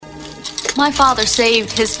My father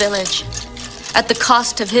saved his village at the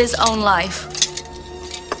cost of his own life.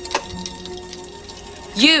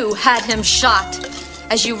 You had him shot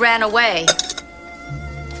as you ran away.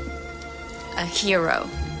 A hero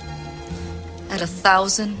at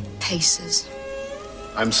 1,000 paces.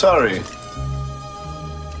 I'm sorry.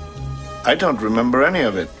 I don't remember any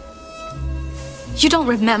of it. You don't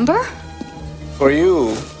remember? For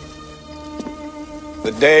you,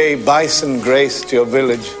 the day Bison graced your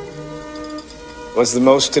village was the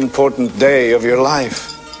most important day of your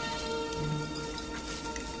life.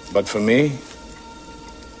 But for me,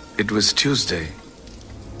 it was Tuesday.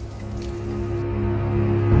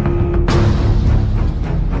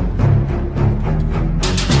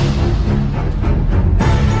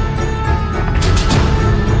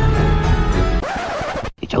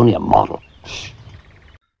 It's only a model.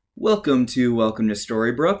 Welcome to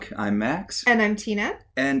Storybrooke. I'm Max. And I'm Tina.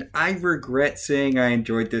 And I regret saying I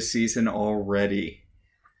enjoyed this season already.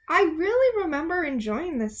 I really remember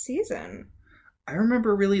enjoying this season. I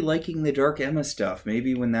remember really liking the Dark Emma stuff,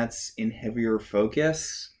 maybe when that's in heavier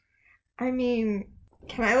focus. I mean,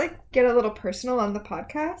 can I get a little personal on the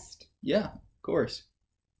podcast? Yeah, of course.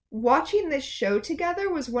 Watching this show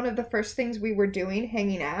together was one of the first things we were doing,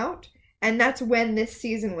 hanging out, and that's when this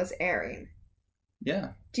season was airing. Yeah.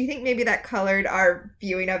 Do you think maybe that colored our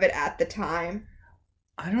viewing of it at the time?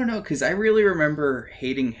 I don't know, because I really remember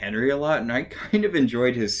hating Henry a lot, and I kind of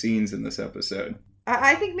enjoyed his scenes in this episode.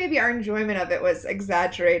 I think maybe our enjoyment of it was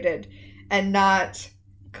exaggerated and not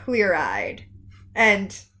clear-eyed.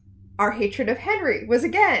 And our hatred of Henry was,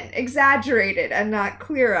 again, exaggerated and not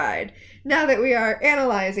clear-eyed. Now that we are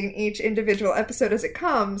analyzing each individual episode as it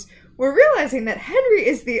comes, we're realizing that Henry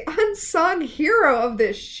is the unsung hero of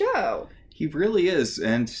this show. He really is,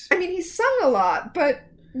 and... I mean, he's sung a lot, but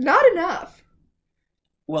not enough.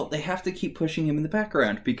 Well, they have to keep pushing him in the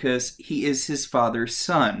background because he is his father's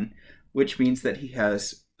son, which means that he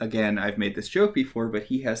has, again, I've made this joke before, but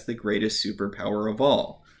he has the greatest superpower of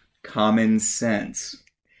all. Common sense.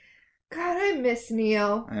 God, I miss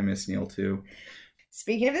Neil. I miss Neil, too.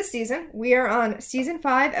 Speaking of this season, we are on Season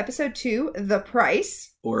 5, Episode 2, The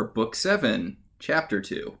Price. Or Book 7, Chapter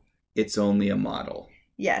 2, It's Only a Model.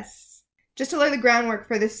 Yes. Just to lay the groundwork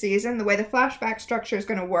for this season, the way the flashback structure is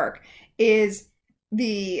going to work is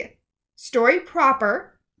the story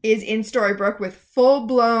proper is in Storybrooke with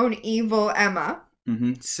full-blown evil Emma.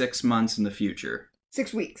 6 months in the future.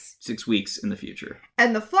 6 weeks. 6 weeks in the future.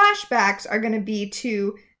 And the flashbacks are going to be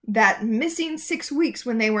to that missing 6 weeks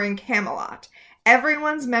when they were in Camelot.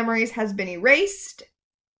 Everyone's memories has been erased,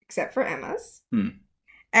 except for Emma's.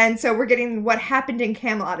 And so we're getting what happened in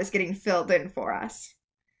Camelot is getting filled in for us.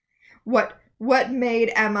 What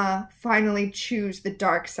made Emma finally choose the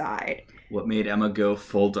dark side? What made Emma go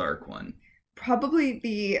full dark one? Probably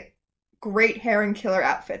the great hair and killer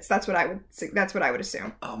outfits. That's what I would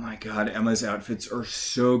assume. Oh my god, Emma's outfits are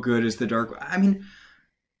so good as the dark. I mean,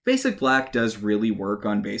 basic black does really work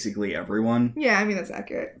on basically everyone. Yeah, I mean that's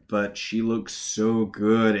accurate. But she looks so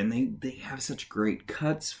good, and they have such great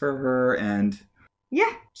cuts for her, and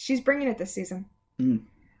yeah, she's bringing it this season.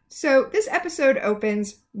 So this episode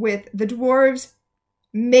opens with the dwarves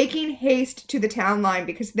making haste to the town line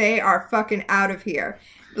because they are fucking out of here.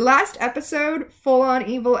 Last episode, full-on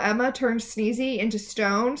evil Emma turned Sneezy into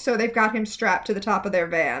stone, so they've got him strapped to the top of their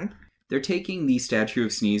van. They're taking the statue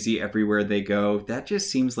of Sneezy everywhere they go. That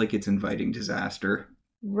just seems like it's inviting disaster.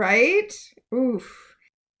 Right? Oof.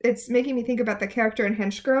 It's making me think about the character in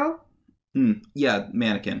Hench Girl. Yeah,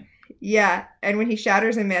 Mannequin. Yeah, and when he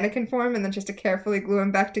shatters in mannequin form and then just to carefully glue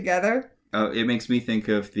him back together. Oh, it makes me think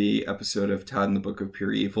of the episode of Todd and the Book of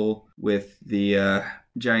Pure Evil with the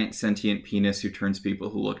giant sentient penis who turns people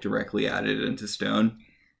who look directly at it into stone.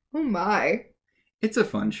 Oh my. It's a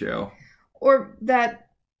fun show. Or that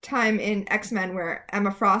time in X-Men where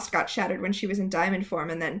Emma Frost got shattered when she was in diamond form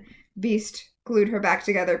and then Beast glued her back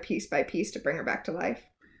together piece by piece to bring her back to life.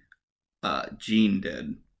 Jean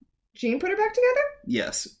did. Jean put her back together?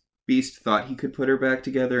 Yes. Beast thought he could put her back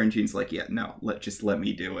together, and Jean's like, yeah, no, let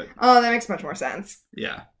me do it. Oh, that makes much more sense.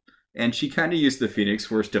 Yeah. And she kind of used the Phoenix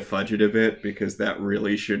Force to fudge it a bit, because that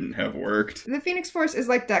really shouldn't have worked. The Phoenix Force is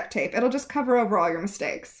like duct tape. It'll just cover over all your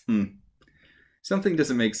mistakes. Something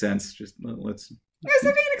doesn't make sense. Just let's... It was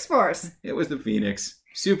the Phoenix Force. It was the Phoenix.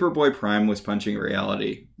 Superboy Prime was punching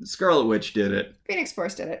reality. The Scarlet Witch did it. Phoenix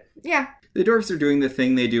Force did it. Yeah. The dwarves are doing the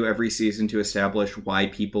thing they do every season to establish why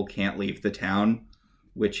people can't leave the town,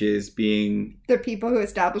 which is being... The people who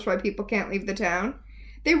establish why people can't leave the town.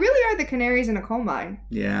 They really are the canaries in a coal mine.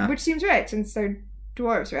 Yeah. Which seems right, since they're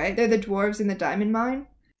dwarves, right? They're the dwarves in the diamond mine.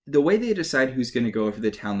 The way they decide who's going to go over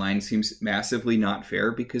the town line seems massively not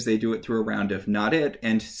fair because they do it through a round of not it,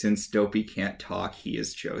 and since Dopey can't talk, he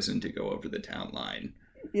is chosen to go over the town line.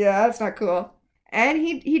 Yeah, that's not cool. And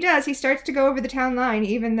he does. He starts to go over the town line,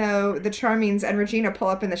 even though the Charmings and Regina pull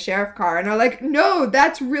up in the sheriff car and are like, no,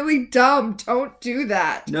 that's really dumb. Don't do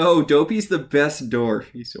that. No, Dopey's the best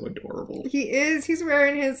dwarf. He's so adorable. He is. He's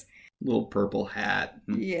wearing his... little purple hat.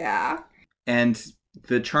 Yeah. And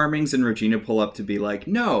the Charmings and Regina pull up to be like,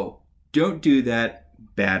 no, don't do that.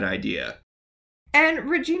 Bad idea. And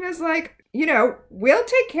Regina's like, we'll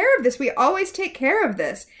take care of this. We always take care of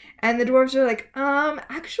this. And the dwarves are like,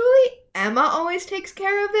 actually, Emma always takes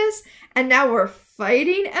care of this. And now we're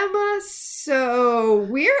fighting Emma, so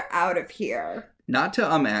we're out of here. Not to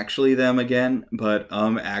actually them again, but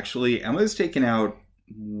actually Emma's taken out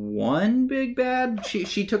one big bad.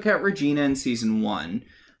 She took out Regina in season 1,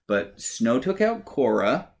 but Snow took out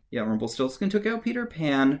Cora. Yeah, Rumpelstiltskin took out Peter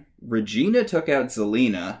Pan. Regina took out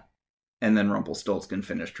Zelina, and then Rumpelstiltskin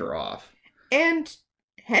finished her off. And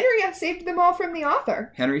Henry saved them all from the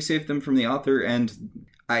author. Henry saved them from the author, and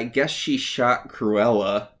I guess she shot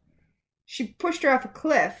Cruella. She pushed her off a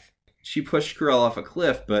cliff. She pushed Cruella off a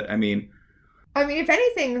cliff, but I mean, if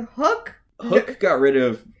anything, Hook got rid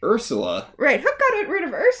of Ursula. Right, Hook got rid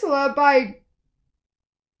of Ursula by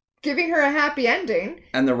giving her a happy ending.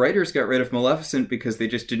 And the writers got rid of Maleficent because they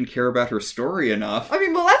just didn't care about her story enough.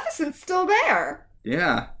 Maleficent's still there.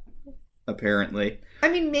 Yeah, apparently.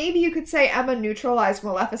 Maybe you could say Emma neutralized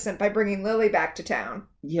Maleficent by bringing Lily back to town.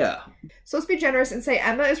 Yeah. So let's be generous and say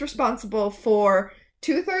Emma is responsible for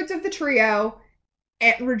 2/3 of the trio,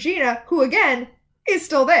 and Regina, who again, is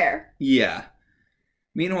still there. Yeah.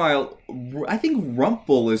 Meanwhile, I think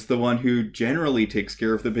Rumple is the one who generally takes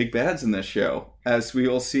care of the big bads in this show, as we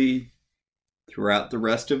will see throughout the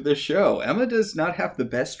rest of the show. Emma does not have the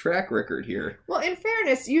best track record here. Well, in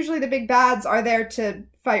fairness, usually the big bads are there to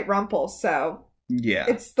fight Rumple, so... yeah.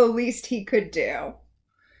 It's the least he could do.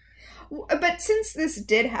 But since this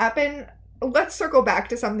did happen, let's circle back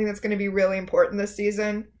to something that's going to be really important this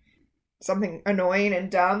season. Something annoying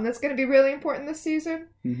and dumb that's going to be really important this season.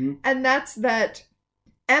 Mm-hmm. And that's that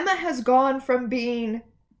Emma has gone from being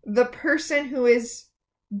the person who is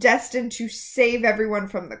destined to save everyone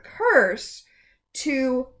from the curse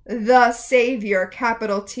to the savior,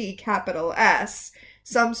 capital T, capital S.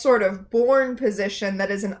 Some sort of born position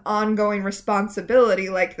that is an ongoing responsibility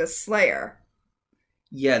like the Slayer.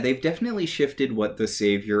 Yeah, they've definitely shifted what the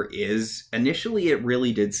Savior is. Initially, it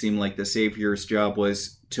really did seem like the Savior's job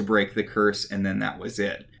was to break the curse, and then that was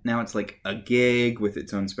it. Now it's like a gig with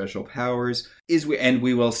its own special powers. And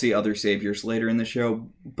we will see other Saviors later in the show.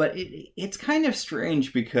 But it's kind of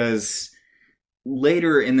strange because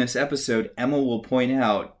later in this episode, Emma will point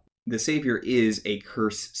out the Savior is a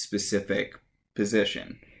curse-specific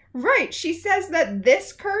position. Right. She says that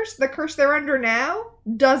this curse, the curse they're under now,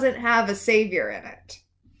 doesn't have a savior in it.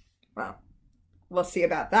 Well, we'll see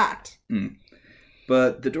about that.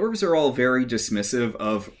 But the dwarves are all very dismissive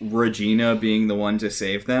of Regina being the one to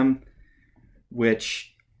save them,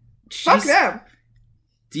 which... Fuck them!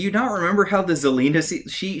 Do you not remember how the Zelina...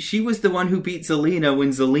 She was the one who beat Zelina when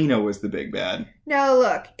Zelina was the big bad. Now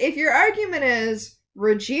look, if your argument is,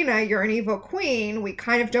 Regina, you're an evil queen, we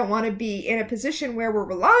kind of don't want to be in a position where we're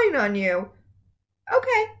relying on you,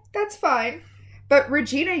 okay, that's fine. But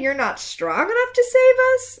Regina, you're not strong enough to save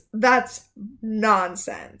us? That's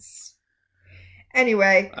nonsense.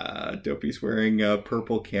 Anyway. Dopey's wearing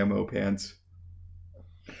purple camo pants.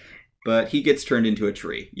 But he gets turned into a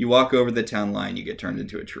tree. You walk over the town line, you get turned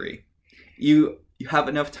into a tree. You have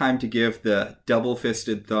enough time to give the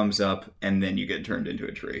double-fisted thumbs up, and then you get turned into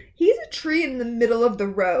a tree. He's a tree in the middle of the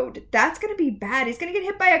road. That's going to be bad. He's going to get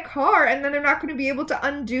hit by a car, and then they're not going to be able to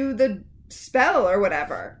undo the spell or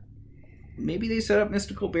whatever. Maybe they set up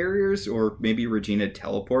mystical barriers, or maybe Regina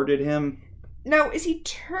teleported him. Now, is he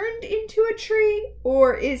turned into a tree,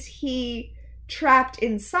 or is he trapped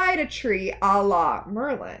inside a tree a la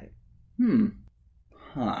Merlin?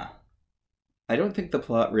 Huh. I don't think the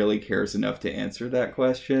plot really cares enough to answer that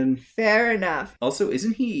question. Fair enough. Also,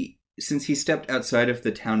 isn't he, since he stepped outside of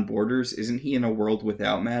the town borders, isn't he in a world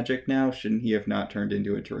without magic now? Shouldn't he have not turned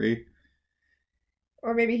into a tree?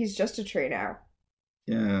 Or maybe he's just a tree now.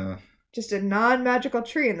 Yeah. Just a non-magical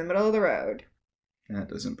tree in the middle of the road. That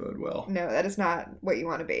doesn't bode well. No, that is not what you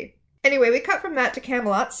want to be. Anyway, we cut from that to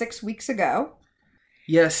Camelot 6 weeks ago.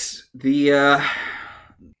 Yes, the,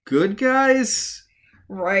 good guys?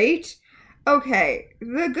 Right? Okay,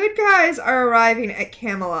 the good guys are arriving at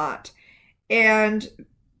Camelot, and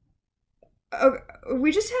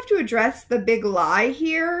we just have to address the big lie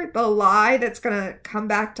here, the lie that's gonna come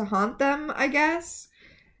back to haunt them, I guess.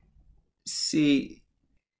 See,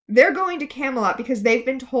 They're going to Camelot because they've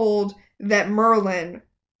been told that Merlin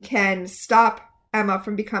can stop Emma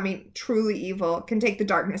from becoming truly evil, can take the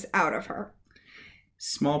darkness out of her.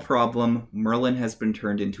 small problem, Merlin has been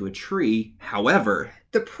turned into a tree. However,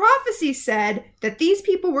 The prophecy said that these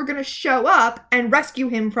people were going to show up and rescue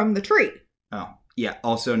him from the tree. oh, yeah,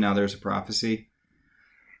 also now there's a prophecy.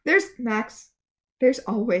 There's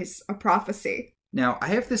always a prophecy. Now, I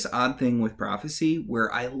have this odd thing with prophecy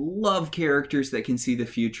where I love characters that can see the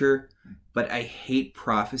future, but I hate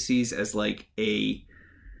prophecies as like a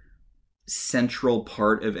central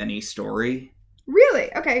part of any story.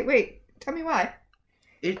 Really? Okay, wait. Tell me why.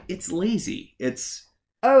 It's lazy. It's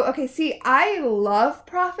Oh, okay. See, I love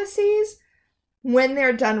prophecies when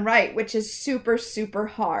they're done right, which is super, super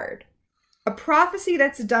hard. A prophecy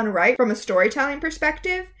that's done right from a storytelling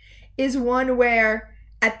perspective is one where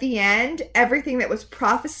at the end, everything that was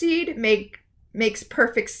prophesied makes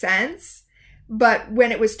perfect sense, but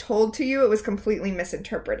when it was told to you, it was completely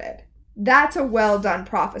misinterpreted. That's a well done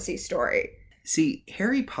prophecy story. See,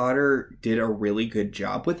 Harry Potter did a really good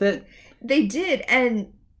job with it. They did,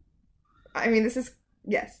 and I mean,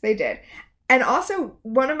 yes, they did. And also,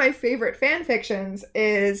 one of my favorite fan fictions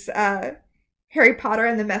is Harry Potter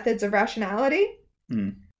and the Methods of Rationality.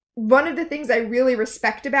 One of the things I really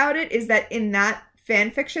respect about it is that in that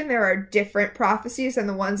fan fiction, there are different prophecies than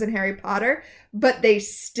the ones in Harry Potter, but they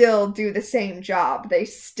still do the same job. They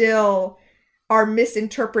still are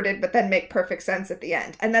misinterpreted, but then make perfect sense at the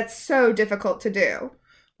end. And that's so difficult to do.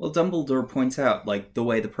 Well, Dumbledore points out, like, the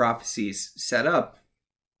way the prophecy's set up,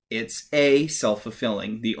 it's A,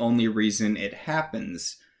 self-fulfilling. The only reason it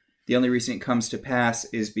happens, the only reason it comes to pass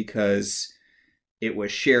is because it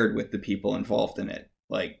was shared with the people involved in it.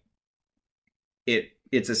 Like,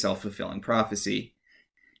 it's a self-fulfilling prophecy.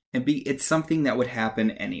 And B, it's something that would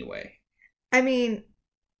happen anyway. I mean,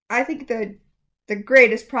 I think the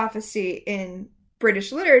greatest prophecy in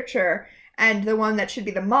British literature, and the one that should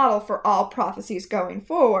be the model for all prophecies going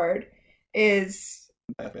forward, is...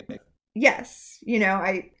 Yes,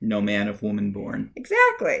 No man of woman born.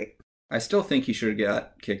 Exactly. I still think he should have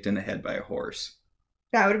got kicked in the head by a horse.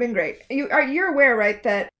 That would have been great. You're aware, right,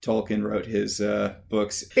 that Tolkien wrote his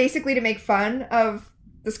books basically to make fun of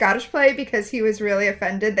the Scottish play because he was really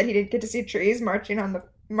offended that he didn't get to see trees marching on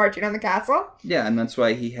the castle? Yeah, and that's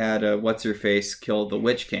why he had what's-her-face kill the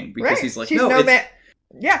Witch King. Because right. he's like, She's no man.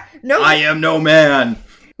 Yeah, no I am no man!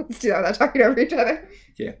 Let's do that without talking over each other.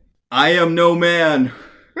 Yeah. I am no man!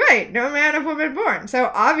 Right, no man of woman born.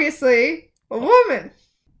 So obviously, a woman.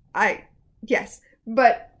 Yes.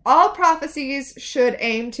 But all prophecies should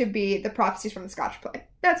aim to be the prophecies from the Scottish play.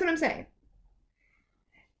 That's what I'm saying.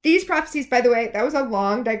 These prophecies, by the way, that was a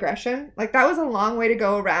long digression. Like, that was a long way to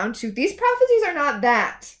go around to, these prophecies are not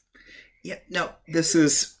that. Yeah, no, this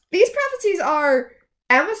is... These prophecies are,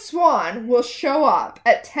 Emma Swan will show up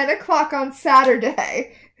at 10 o'clock on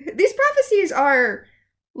Saturday. These prophecies are,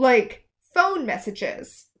 like, phone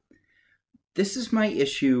messages. This is my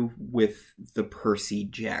issue with the Percy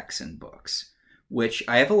Jackson books, which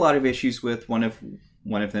I have a lot of issues with. One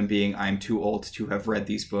of them being I'm too old to have read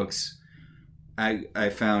these books. I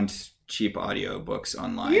found cheap audiobooks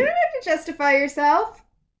online. You don't have to justify yourself.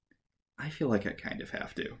 I feel like I kind of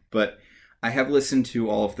have to. But I have listened to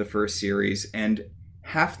all of the first series, and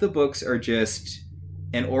half the books are just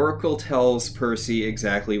an oracle tells Percy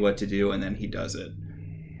exactly what to do, and then he does it.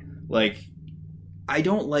 Like, I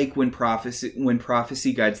don't like when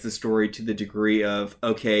prophecy guides the story to the degree of,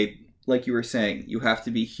 okay, like you were saying, you have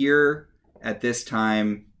to be here at this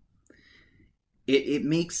time. It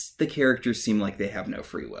makes the characters seem like they have no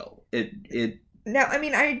free will. Now, I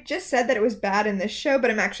mean, I just said that it was bad in this show,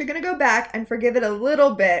 but I'm actually going to go back and forgive it a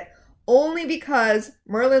little bit, only because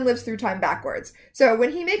Merlin lives through time backwards. So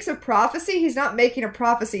when he makes a prophecy, he's not making a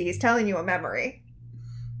prophecy, he's telling you a memory.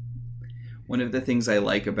 One of the things I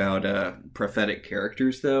like about prophetic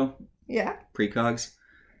characters, though, yeah, precogs,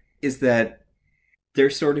 is that they're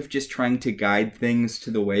sort of just trying to guide things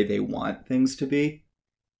to the way they want things to be.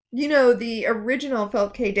 You know, the original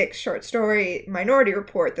Philip K. Dick short story Minority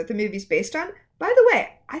Report that the movie's based on, by the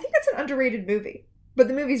way, I think that's an underrated movie, but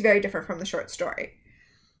the movie's very different from the short story.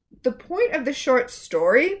 The point of the short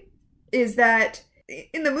story is that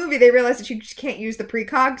in the movie they realize that you just can't use the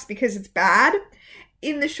precogs because it's bad.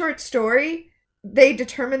 In the short story, they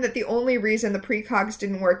determined that the only reason the precogs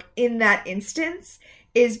didn't work in that instance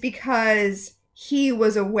is because he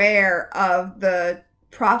was aware of the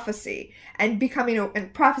prophecy and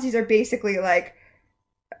and prophecies are basically like,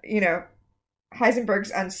 Heisenberg's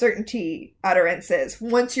uncertainty utterances.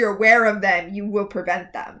 Once you're aware of them, you will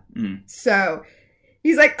prevent them. So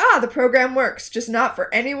He's like, the program works, just not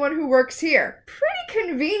for anyone who works here. Pretty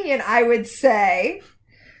convenient, I would say.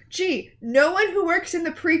 Gee, no one who works in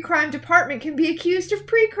the pre-crime department can be accused of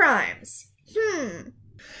pre-crimes.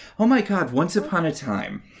 Oh my god, Once Upon a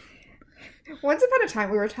Time. Once Upon a Time,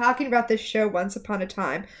 we were talking about this show Once Upon a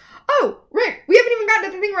Time. Oh, right, we haven't even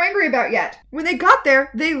gotten to the thing we're angry about yet. When they got there,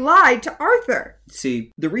 they lied to Arthur.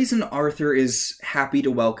 See, the reason Arthur is happy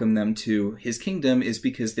to welcome them to his kingdom is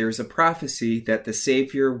because there's a prophecy that the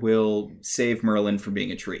Savior will save Merlin from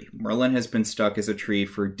being a tree. Merlin has been stuck as a tree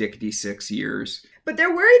for dickety 6 years. But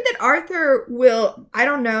they're worried that Arthur will,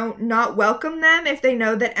 not welcome them if they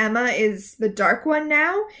know that Emma is the Dark One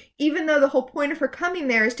now, even though the whole point of her coming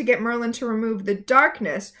there is to get Merlin to remove the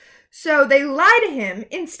darkness. So they lie to him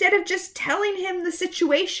instead of just telling him the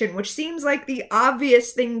situation, which seems like the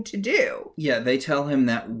obvious thing to do. Yeah, they tell him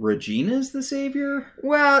that Regina's the Savior?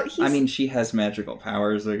 Well, she has magical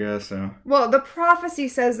powers, I guess, so... Well, the prophecy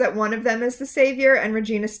says that one of them is the Savior, and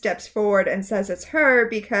Regina steps forward and says it's her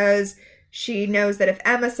because she knows that if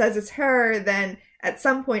Emma says it's her, then at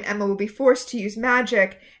some point Emma will be forced to use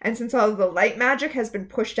magic, and since all of the light magic has been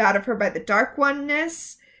pushed out of her by the Dark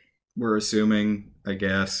Oneness... We're assuming, I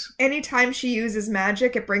guess. Anytime she uses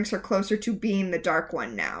magic, it brings her closer to being the Dark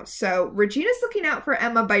One now. So Regina's looking out for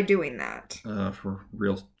Emma by doing that. For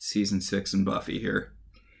real season 6 and Buffy here.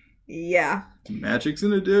 Yeah. Magic's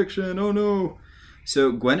an addiction, oh no.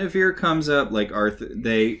 So Guinevere comes up, like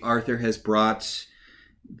Arthur has brought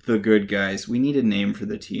the good guys. We need a name for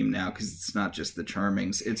the team now, because it's not just the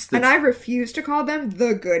Charmings. And I refuse to call them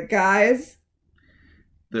the good guys.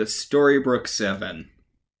 The Storybrooke 7.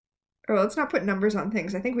 Oh, let's not put numbers on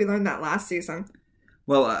things. I think we learned that last season.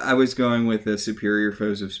 Well, I was going with the Superior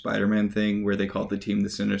Foes of Spider-Man thing, where they called the team the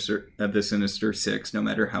Sinister Six, no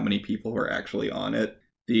matter how many people were actually on it.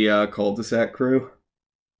 The Cul-de-sac crew.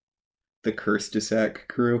 The Curse-de-sac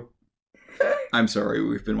crew. I'm sorry,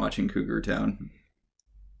 we've been watching Cougar Town.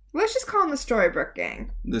 Let's just call them the Storybrooke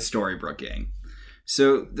Gang. The Storybrooke Gang.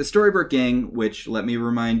 So, the Storybrooke Gang, which, let me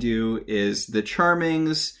remind you, is the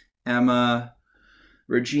Charmings, Emma...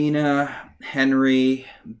 Regina, Henry,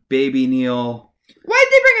 Baby Neil. Why'd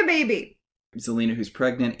they bring a baby? Zelena, who's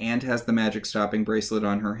pregnant and has the magic stopping bracelet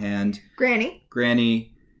on her hand. Granny.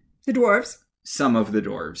 The dwarves. Some of the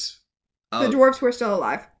dwarves. The dwarves who are still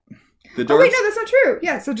alive. The dwarves. Oh, wait, no, that's not true.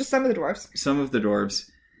 Yeah, so just some of the dwarves. Some of the dwarves.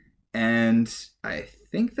 And I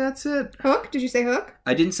think that's it. Hook? Did you say Hook?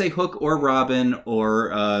 I didn't say Hook or Robin or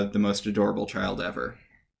the most adorable child ever.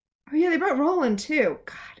 Oh, yeah, they brought Roland, too.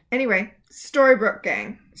 God. Anyway, Storybrooke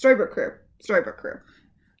Gang. Storybrooke crew.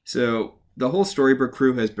 So, the whole Storybrooke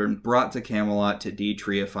crew has been brought to Camelot to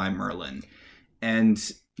de-treeify Merlin. And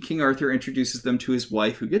King Arthur introduces them to his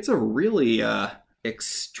wife, who gets a really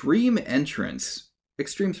extreme entrance.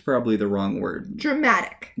 Extreme's probably the wrong word.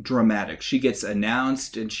 Dramatic. She gets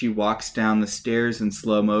announced, and she walks down the stairs in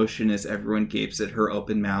slow motion as everyone gapes at her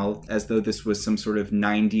open mouth, as though this was some sort of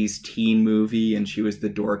 90s teen movie, and she was the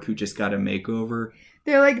dork who just got a makeover.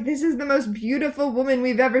 They're like, this is the most beautiful woman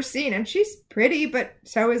we've ever seen. And she's pretty, but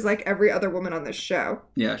so is like every other woman on this show.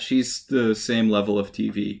 Yeah, she's the same level of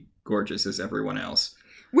TV gorgeous as everyone else.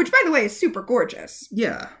 Which, by the way, is super gorgeous.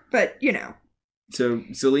 Yeah. But, you know. So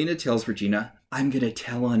Zelena tells Regina, I'm going to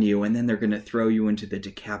tell on you, and then they're going to throw you into the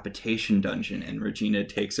decapitation dungeon. And Regina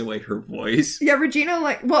takes away her voice. Yeah,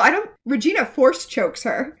 Regina Regina force chokes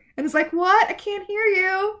her. And is like, what? I can't hear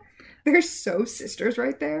you. They're so sisters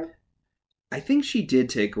right there. I think she did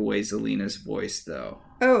take away Zelena's voice, though.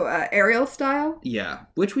 Oh, Ariel style? Yeah,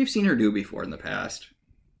 which we've seen her do before in the past.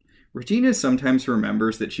 Regina sometimes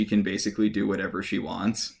remembers that she can basically do whatever she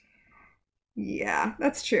wants. Yeah,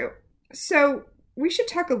 that's true. So, we should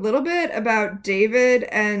talk a little bit about David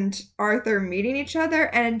and Arthur meeting each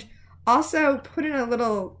other, and also put in a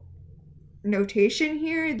little notation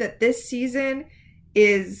here that this season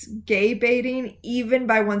is gay baiting, even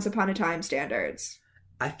by Once Upon a Time standards.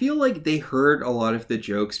 I feel like they heard a lot of the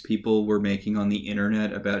jokes people were making on the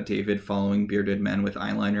internet about David following bearded men with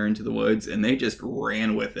eyeliner into the woods, and they just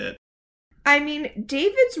ran with it. I mean,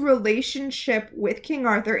 David's relationship with King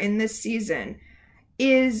Arthur in this season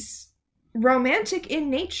is romantic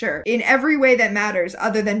in nature, in every way that matters,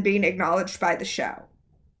 other than being acknowledged by the show.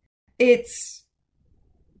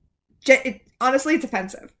 Honestly, it's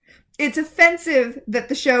offensive. It's offensive that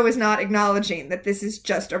the show is not acknowledging that this is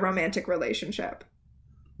just a romantic relationship.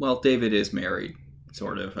 Well, David is married,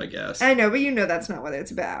 sort of, I guess. I know, but you know that's not what it's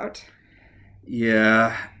about.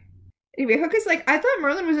 Yeah. Anyway, Hook is like, I thought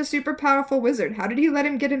Merlin was a super powerful wizard. How did he let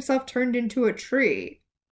him get himself turned into a tree?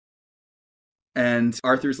 And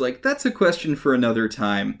Arthur's like, that's a question for another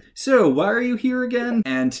time. So, why are you here again?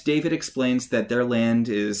 And David explains that their land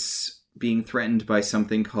is being threatened by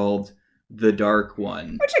something called the Dark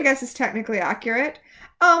One. Which I guess is technically accurate.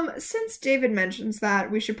 Since David mentions that,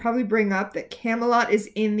 we should probably bring up that Camelot is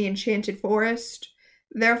in the Enchanted Forest.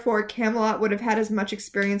 Therefore, Camelot would have had as much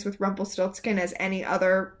experience with Rumpelstiltskin as any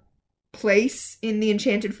other place in the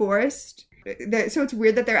Enchanted Forest. So it's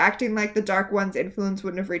weird that they're acting like the Dark One's influence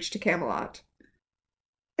wouldn't have reached to Camelot.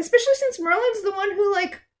 Especially since Merlin's the one who,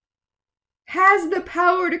 has the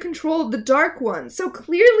power to control the Dark One. So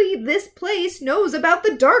clearly this place knows about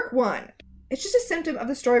the Dark One. It's just a symptom of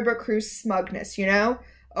the Storybrooke crew's smugness, you know?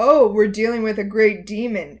 Oh, we're dealing with a great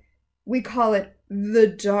demon. We call it the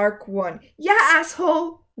Dark One. Yeah,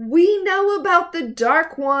 asshole! We know about the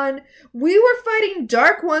Dark One. We were fighting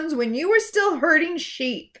Dark Ones when you were still herding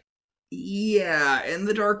sheep. Yeah, and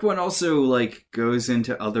the Dark One also, goes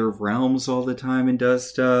into other realms all the time and does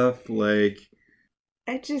stuff,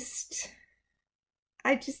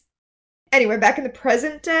 Anyway, back in the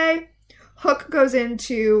present day, Hook goes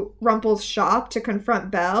into Rumpel's shop to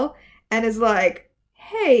confront Belle and is like,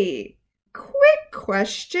 hey, quick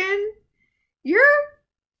question. Your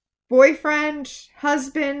boyfriend,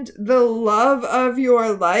 husband, the love of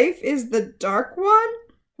your life is the Dark One?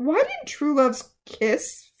 Why didn't True Love's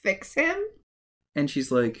kiss fix him? And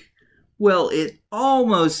she's like, well, it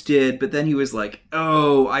almost did, but then he was like,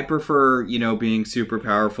 oh, I prefer, being super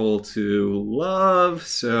powerful to love,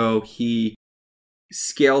 so he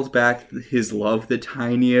scaled back his love the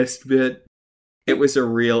tiniest bit. It was a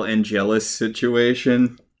real Angelus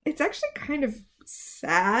situation. It's actually kind of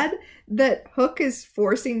sad that Hook is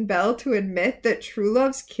forcing Belle to admit that True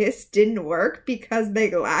Love's kiss didn't work because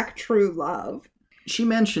they lack true love. She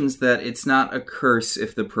mentions that it's not a curse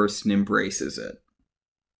if the person embraces it.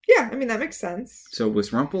 Yeah, that makes sense. So was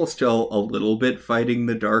Rumpel still a little bit fighting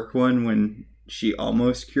the Dark One when she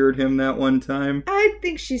almost cured him that one time? I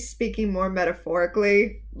think she's speaking more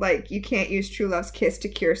metaphorically. You can't use True Love's kiss to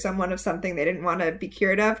cure someone of something they didn't want to be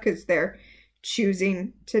cured of because they're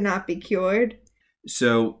choosing to not be cured.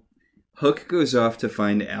 So Hook goes off to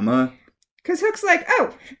find Emma. Because Hook's like,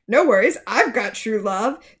 oh, no worries, I've got true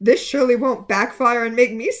love. This surely won't backfire and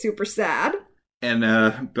make me super sad.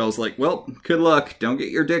 And Belle's like, well, good luck. Don't get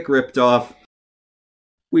your dick ripped off.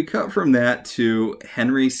 We cut from that to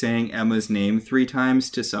Henry saying Emma's name 3 times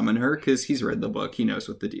to summon her, because he's read the book. He knows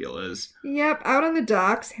what the deal is. Yep, out on the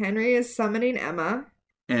docks, Henry is summoning Emma.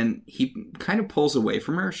 And he kind of pulls away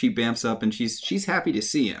from her. She bamps up and she's happy to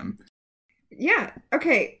see him. Yeah,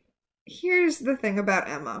 okay. Here's the thing about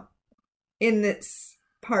Emma in this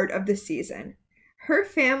part of the season. Her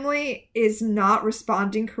family is not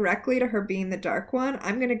responding correctly to her being the Dark One.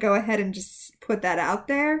 I'm going to go ahead and just put that out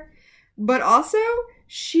there. But also,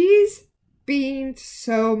 she's being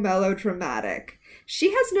so melodramatic.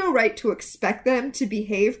 She has no right to expect them to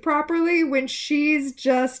behave properly when she's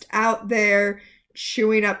just out there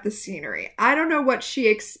chewing up the scenery. I don't know what she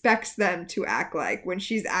expects them to act like when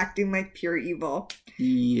she's acting like pure evil.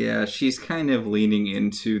 Yeah, she's kind of leaning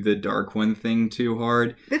into the Dark One thing too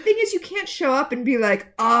hard. The thing is, you can't show up and be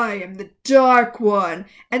like, I am the Dark One.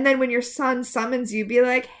 And then when your son summons you, be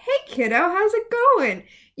like, hey kiddo, how's it going?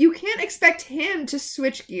 You can't expect him to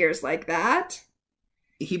switch gears like that.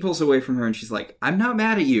 He pulls away from her and she's like, I'm not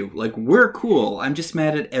mad at you. We're cool. I'm just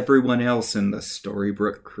mad at everyone else in the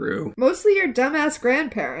Storybrooke crew. Mostly your dumbass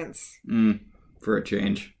grandparents. For a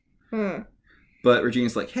change. Huh. But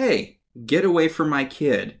Regina's like, hey, get away from my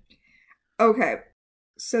kid. Okay.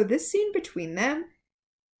 So this scene between them,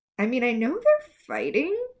 I know they're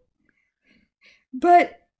fighting,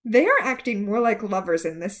 but they are acting more like lovers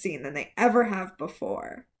in this scene than they ever have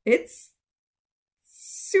before. It's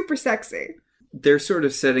super sexy. They're sort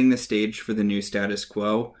of setting the stage for the new status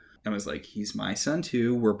quo. Emma's like, he's my son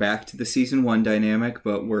too. We're back to the season 1 dynamic,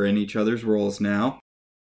 but we're in each other's roles now.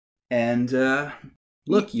 And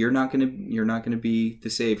look, you're not gonna be the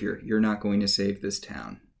savior. You're not going to save this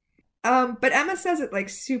town. But Emma says it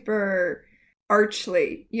super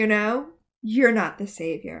archly, you know? You're not the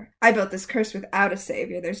savior. I built this curse without a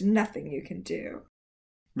savior. There's nothing you can do.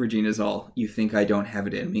 Regina's all, you think I don't have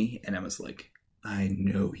it in me? And Emma's like, I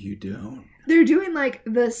know you don't. They're doing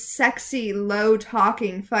the sexy, low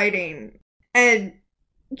talking fighting. And,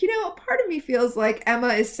 a part of me feels like Emma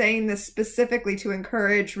is saying this specifically to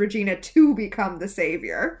encourage Regina to become the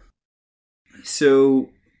savior. So,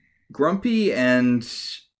 Grumpy and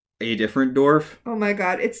a different dwarf. Oh my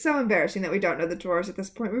god, it's so embarrassing that we don't know the dwarves at this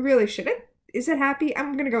point. We really shouldn't. Is it Happy?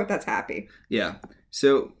 I'm gonna go with that's Happy. Yeah.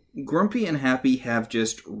 So, Grumpy and Happy have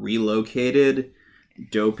just relocated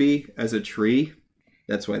Dopey as a tree.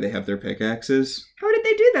 That's why they have their pickaxes. How did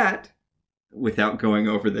they do that? Without going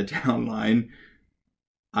over the town line,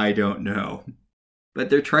 I don't know. But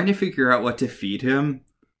they're trying to figure out what to feed him.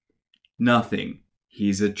 Nothing.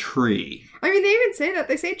 He's a tree. I mean, they even say that.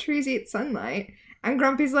 They say trees eat sunlight. And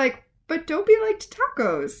Grumpy's like, but Dopey liked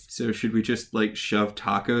tacos. So should we just, shove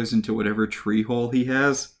tacos into whatever tree hole he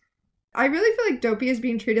has? I really feel like Dopey is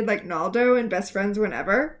being treated like Naldo in Best Friends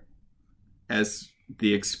Whenever. As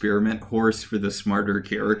the experiment horse for the smarter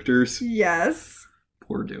characters? Yes.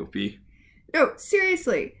 Poor Dopey. No,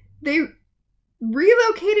 seriously. They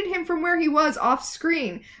relocated him from where he was off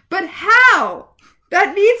screen. But how?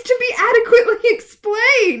 That needs to be adequately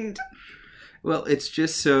explained. Well, it's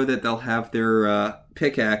just so that they'll have their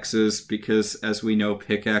pickaxes, because as we know,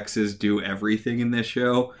 pickaxes do everything in this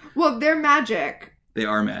show. Well, they're magic. They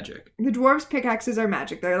are magic. The dwarves' pickaxes are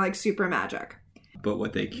magic. They're super magic. But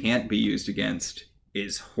what they can't be used against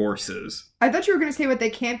is horses. I thought you were going to say what they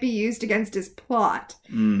can't be used against is plot.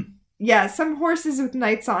 Yeah, some horses with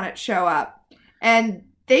knights on it show up. And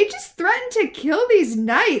they just threaten to kill these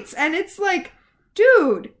knights. And it's like,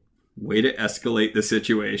 dude. Way to escalate the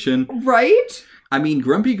situation. Right? I mean,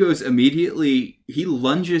 Grumpy goes immediately, he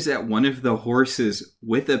lunges at one of the horses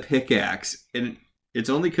with a pickaxe. And it's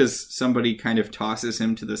only because somebody kind of tosses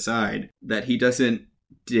him to the side that he doesn't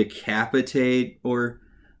decapitate, or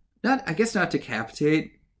not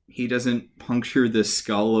decapitate. He doesn't puncture the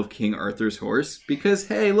skull of King Arthur's horse because,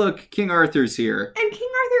 hey, look, King Arthur's here. And King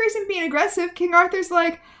Arthur isn't being aggressive. King Arthur's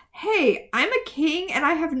like, hey, I'm a king and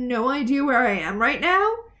I have no idea where I am right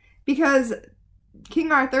now because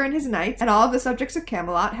King Arthur and his knights and all of the subjects of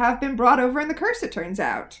Camelot have been brought over in the curse, it turns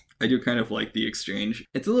out. I do kind of like the exchange.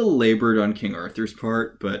 It's a little labored on King Arthur's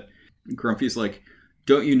part, but Grumpy's like,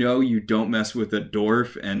 don't you know you don't mess with a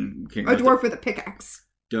dwarf? And King Arthur, dwarf with a pickaxe.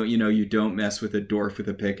 Don't you know you don't mess with a dwarf with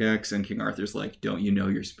a pickaxe? And King Arthur's like, don't you know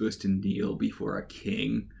you're supposed to kneel before a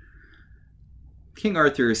king? King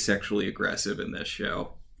Arthur is sexually aggressive in this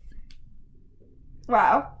show.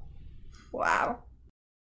 Wow.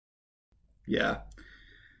 Yeah.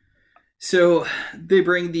 So they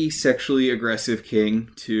bring the sexually aggressive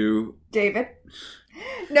king to David.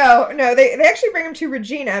 No, they actually bring him to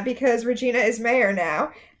Regina because Regina is mayor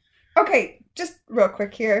now. Okay, just real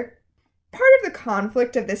quick here. Part of the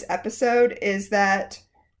conflict of this episode is that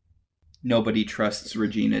nobody trusts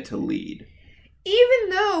Regina to lead. Even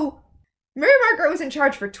though Mary Margaret was in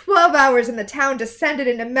charge for 12 hours and the town descended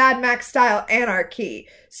into Mad Max-style anarchy.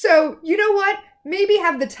 So, you know what? Maybe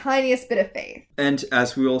have the tiniest bit of faith. And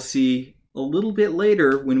as we will see a little bit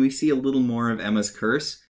later, when we see a little more of Emma's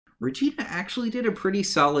curse, Regina actually did a pretty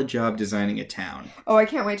solid job designing a town. Oh, I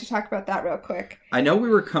can't wait to talk about that real quick. I know we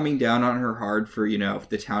were coming down on her hard for,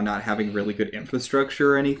 the town not having really good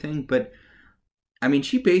infrastructure or anything, but, I mean,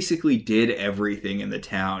 she basically did everything in the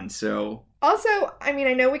town, so... Also, I mean,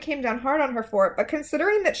 I know we came down hard on her for it, but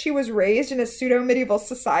considering that she was raised in a pseudo-medieval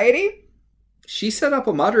society... She set up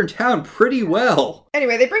a modern town pretty well.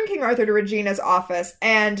 Anyway, they bring King Arthur to Regina's office,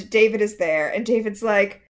 and David is there, and David's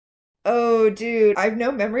like, oh, dude, I have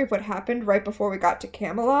no memory of what happened right before we got to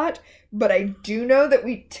Camelot, but I do know that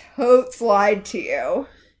we totes lied to you.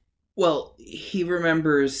 Well, he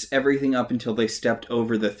remembers everything up until they stepped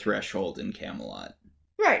over the threshold in Camelot.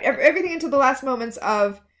 Right, everything until the last moments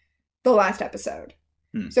of the last episode.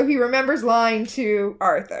 So he remembers lying to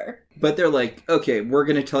Arthur. But they're like, okay, we're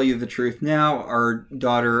going to tell you the truth now. Our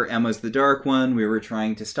daughter, Emma's the Dark One. We were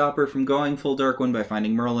trying to stop her from going full Dark One by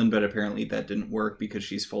finding Merlin, but apparently that didn't work because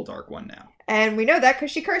she's full Dark One now. And we know that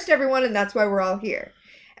because she cursed everyone, and that's why we're all here.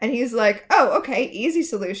 And he's like, oh, okay, easy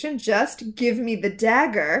solution. Just give me the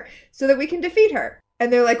dagger so that we can defeat her.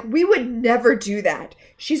 And they're like, we would never do that.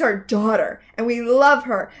 She's our daughter, and we love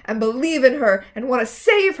her, and believe in her, and want to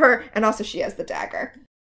save her, and also she has the dagger.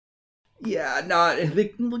 Yeah, a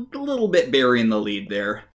little bit burying the lead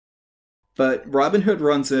there. But Robin Hood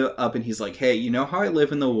runs up and he's like, hey, you know how I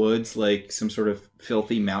live in the woods like some sort of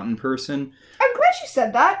filthy mountain person? I'm glad you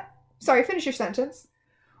said that. Sorry, finish your sentence.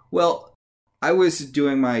 Well, I was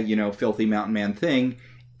doing my, filthy mountain man thing,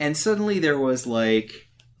 and suddenly there was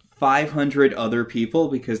 500 other people,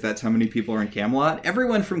 because that's how many people are in Camelot.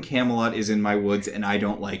 Everyone from Camelot is in my woods, and I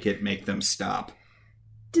don't like it. Make them stop.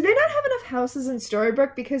 Do they not have enough houses in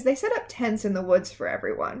Storybrooke? Because they set up tents in the woods for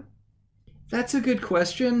everyone. That's a good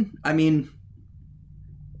question. I mean,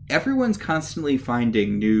 everyone's constantly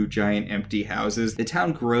finding new giant empty houses. The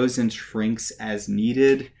town grows and shrinks as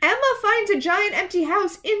needed. Emma finds a giant empty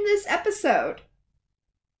house in this episode.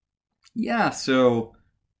 Yeah, so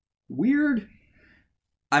weird.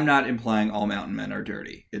 I'm not implying all mountain men are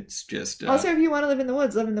dirty. It's just... Also, if you want to live in the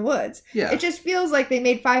woods, live in the woods. Yeah. It just feels like they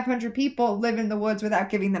made 500 people live in the woods without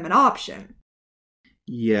giving them an option.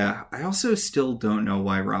 Yeah, I also still don't know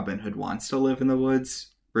why Robin Hood wants to live in the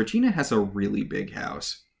woods. Regina has a really big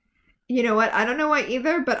house. You know what? I don't know why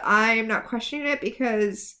either, but I'm not questioning it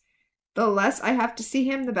because the less I have to see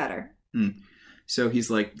him, the better. So he's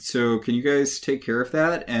like, so can you guys take care of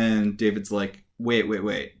that? And David's like,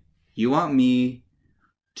 wait. You want me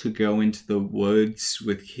to go into the woods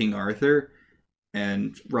with King Arthur?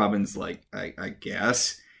 And Robin's like, I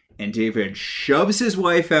guess. And David shoves his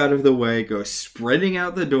wife out of the way, goes sprinting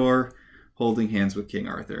out the door, holding hands with King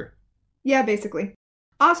Arthur. Yeah, basically.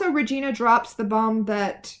 Also, Regina drops the bomb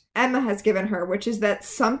that Emma has given her, which is that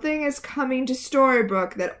something is coming to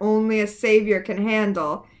Storybrooke that only a savior can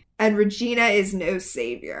handle, and Regina is no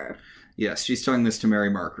savior. Yes, she's telling this to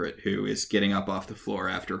Mary Margaret, who is getting up off the floor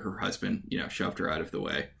after her husband, shoved her out of the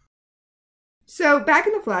way. So, back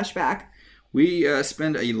in the flashback. We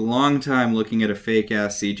spend a long time looking at a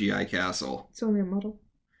fake-ass CGI castle. It's only a model.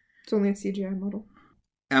 It's only a CGI model.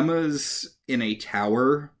 Emma's in a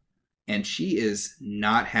tower, and she is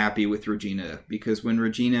not happy with Regina, because when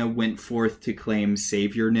Regina went forth to claim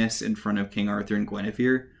saviorness in front of King Arthur and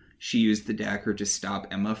Guinevere, she used the dagger to stop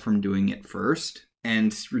Emma from doing it first.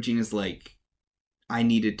 And Regina's like, I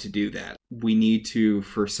needed to do that. We need to,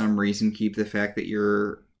 for some reason, keep the fact that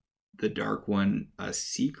you're the Dark One a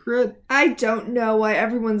secret. I don't know why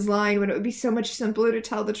everyone's lying when it would be so much simpler to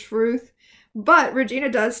tell the truth. But Regina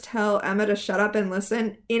does tell Emma to shut up and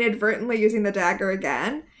listen, inadvertently using the dagger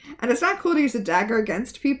again. And it's not cool to use a dagger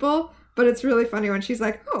against people, but it's really funny when she's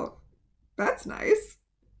like, oh, that's nice.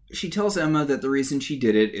 She tells Emma that the reason she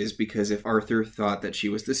did it is because if Arthur thought that she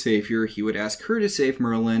was the savior, he would ask her to save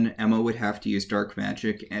Merlin. Emma would have to use dark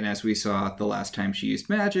magic, and as we saw the last time she used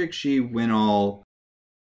magic, she went all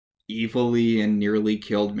evilly and nearly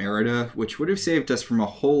killed Merida, which would have saved us from a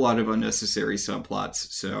whole lot of unnecessary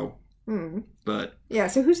subplots, so... But... Yeah,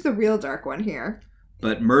 so who's the real Dark One here?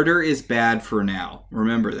 But murder is bad for now.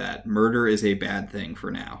 Remember that. Murder is a bad thing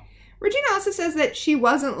for now. Regina also says that she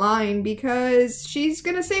wasn't lying because she's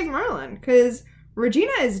going to save Merlin, because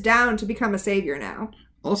Regina is down to become a savior now.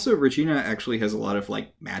 Also, Regina actually has a lot of,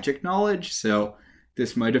 magic knowledge, so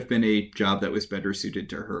this might have been a job that was better suited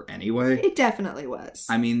to her anyway. It definitely was.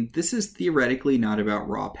 I mean, this is theoretically not about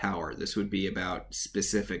raw power. This would be about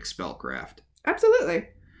specific spellcraft. Absolutely.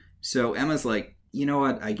 So Emma's like, you know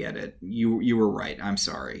what? I get it. You were right. I'm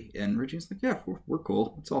sorry. And Regina's like, yeah, we're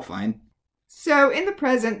cool. It's all fine. So in the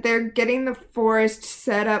present, they're getting the forest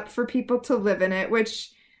set up for people to live in it,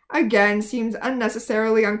 which, again, seems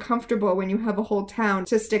unnecessarily uncomfortable when you have a whole town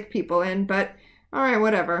to stick people in, but alright,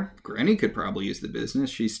 whatever. Granny could probably use the business.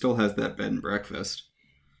 She still has that bed and breakfast.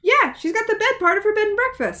 Yeah, she's got the bed part of her bed and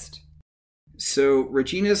breakfast. So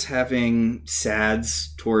Regina's having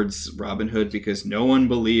sads towards Robin Hood because no one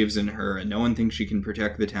believes in her and no one thinks she can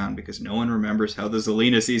protect the town because no one remembers how the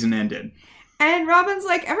Zelena season ended. And Robin's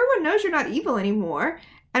like, everyone knows you're not evil anymore.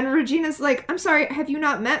 And Regina's like, I'm sorry, have you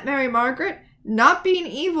not met Mary Margaret? Not being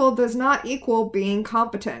evil does not equal being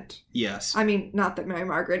competent. Yes. I mean, not that Mary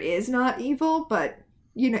Margaret is not evil, but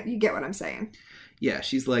you get what I'm saying. Yeah,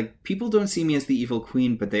 she's like, people don't see me as the evil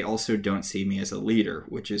queen, but they also don't see me as a leader,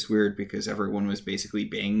 which is weird because everyone was basically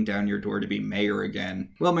banging down your door to be mayor again.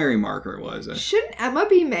 Well, Mary Margaret was. Shouldn't Emma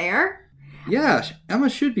be mayor? Yeah, Emma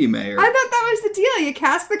should be mayor. I thought that was the deal. You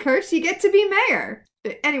cast the curse, you get to be mayor.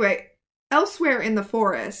 Anyway, elsewhere in the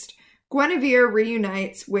forest, Guinevere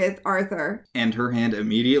reunites with Arthur. And her hand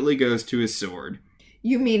immediately goes to his sword.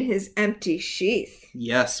 You mean his empty sheath?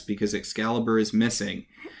 Yes, because Excalibur is missing.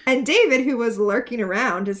 And David, who was lurking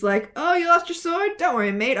around, is like, oh, you lost your sword? Don't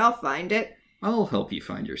worry, mate, I'll find it. I'll help you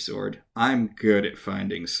find your sword. I'm good at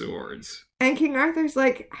finding swords. And King Arthur's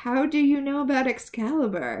like, how do you know about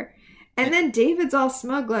Excalibur? And then David's all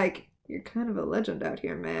smug like, you're kind of a legend out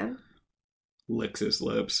here, man. Licks his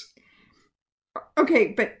lips.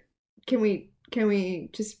 Okay, but can we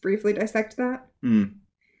just briefly dissect that?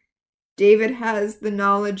 David has the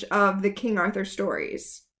knowledge of the King Arthur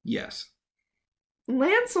stories. Yes.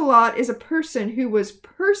 Lancelot is a person who was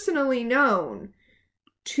personally known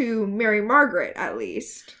to Mary Margaret, at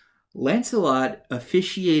least. Lancelot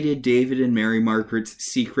officiated David and Mary Margaret's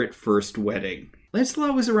secret first wedding.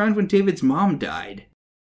 Lancelot was around when David's mom died.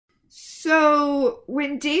 So,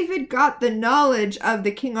 when David got the knowledge of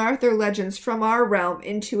the King Arthur legends from our realm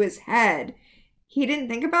into his head, he didn't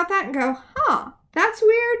think about that and go, huh, that's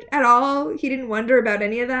weird at all? He didn't wonder about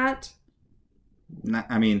any of that?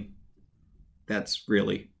 I mean, that's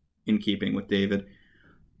really in keeping with David.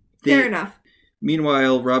 Fair enough.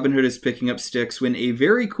 Meanwhile, Robin Hood is picking up sticks when a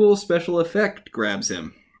very cool special effect grabs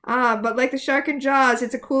him. But like the shark in Jaws,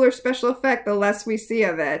 it's a cooler special effect the less we see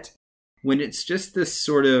of it. When it's just this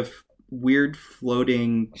sort of weird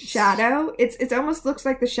floating... shadow? It almost looks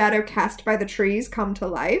like the shadow cast by the trees come to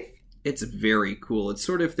life. It's very cool. It's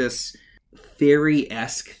sort of this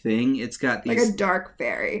fairy-esque thing. It's got these... like a dark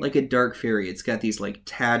fairy. Like a dark fairy. It's got these, like,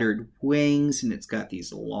 tattered wings, and it's got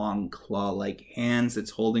these long claw-like hands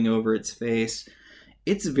it's holding over its face.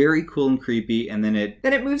 It's very cool and creepy, and then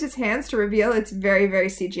it moves its hands to reveal its very, very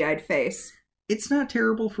CGI'd face. It's not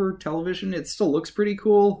terrible for television. It still looks pretty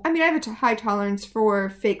cool. I mean, I have a high tolerance for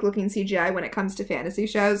fake-looking CGI when it comes to fantasy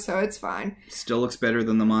shows, so it's fine. Still looks better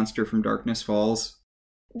than the monster from Darkness Falls.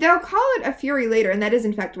 They'll call it a Fury later, and that is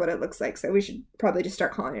in fact what it looks like, so we should probably just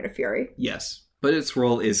start calling it a Fury. Yes, but its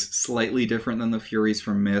role is slightly different than the Furies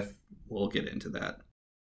from Myth. We'll get into that.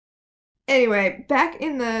 Anyway, back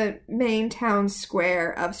in the main town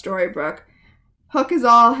square of Storybrooke, Hook is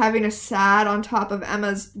all having a sad on top of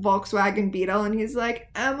Emma's Volkswagen Beetle, and he's like,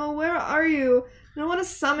 Emma, where are you? I don't want to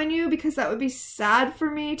summon you because that would be sad for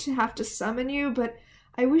me to have to summon you, but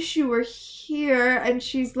I wish you were here. And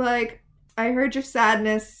she's like, I heard your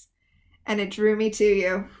sadness, and it drew me to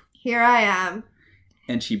you. Here I am.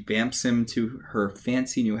 And she bamps him to her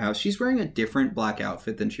fancy new house. She's wearing a different black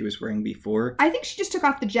outfit than she was wearing before. I think she just took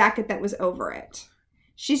off the jacket that was over it.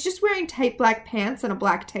 She's just wearing tight black pants and a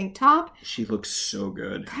black tank top. She looks so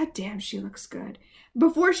good. God damn, she looks good.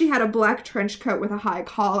 Before she had a black trench coat with a high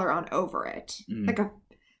collar on over it. Like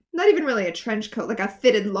not even really a trench coat, like a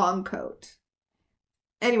fitted long coat.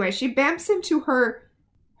 Anyway, she bamps him to her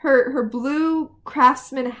blue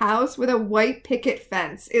craftsman house with a white picket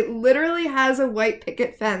fence. It literally has a white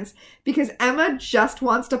picket fence because Emma just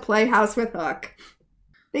wants to play house with Hook.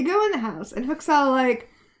 They go in the house and Hook's all like,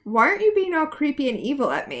 why aren't you being all creepy and evil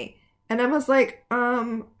at me? And Emma's like,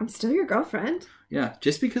 I'm still your girlfriend. Yeah,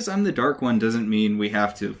 just because I'm the dark one doesn't mean we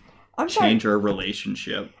have to change our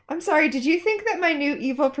relationship. I'm sorry, did you think that my new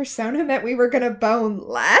evil persona meant we were gonna bone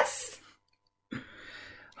less?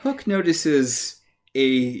 Hook notices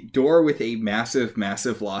a door with a massive,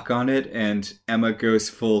 massive lock on it, and Emma goes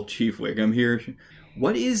full Chief Wiggum here.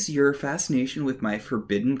 What is your fascination with my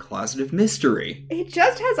forbidden closet of mystery? It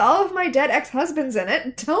just has all of my dead ex-husbands in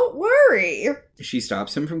it. Don't worry. She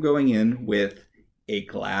stops him from going in with a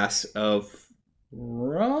glass of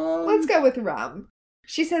rum. Let's go with rum.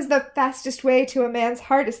 She says the fastest way to a man's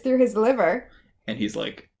heart is through his liver. And he's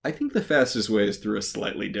like, I think the fastest way is through a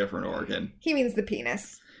slightly different organ. He means the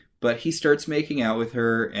penis. But he starts making out with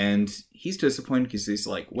her, and he's disappointed because he's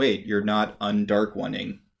like, wait, you're not undark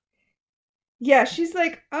oneing. Yeah, she's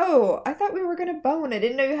like, oh, I thought we were going to bone. I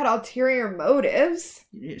didn't know you had ulterior motives.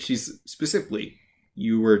 She's specifically,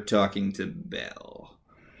 you were talking to Belle.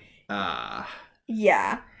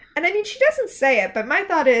 Yeah. And I mean, she doesn't say it, but my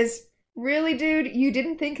thought is, really, dude, you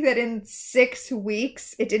didn't think that in 6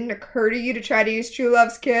 weeks it didn't occur to you to try to use True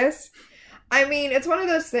Love's Kiss? I mean, it's one of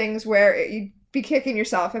those things where you'd be kicking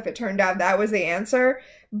yourself if it turned out that was the answer.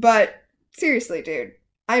 But seriously, dude,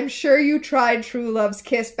 I'm sure you tried True Love's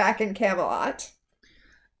Kiss back in Camelot.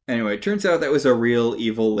 Anyway, it turns out that was a real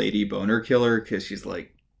evil lady boner killer because she's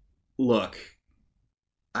like, look,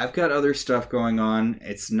 I've got other stuff going on.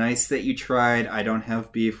 It's nice that you tried. I don't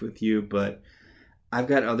have beef with you, but I've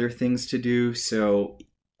got other things to do. So,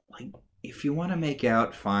 like, if you want to make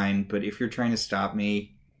out, fine. But if you're trying to stop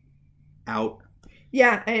me, out.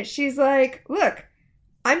 Yeah, and she's like, look,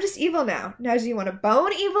 I'm just evil now. Now, do you want to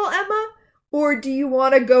bone evil, Emma? Or do you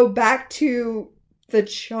want to go back to the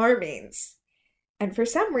Charmings? And for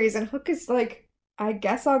some reason, Hook is like, I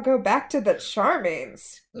guess I'll go back to the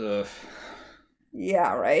Charmings. Ugh.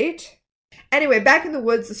 Yeah, right? Anyway, back in the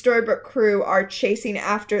woods, the Storybrooke crew are chasing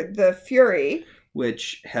after the Fury.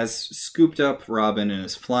 Which has scooped up Robin and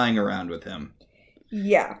is flying around with him.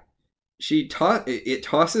 Yeah. It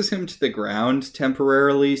tosses him to the ground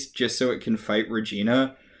temporarily just so it can fight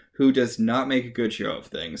Regina, who does not make a good show of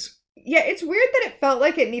things. Yeah, it's weird that it felt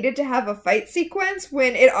like it needed to have a fight sequence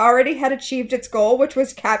when it already had achieved its goal, which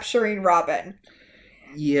was capturing Robin.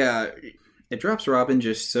 Yeah, it drops Robin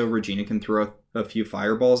just so Regina can throw a few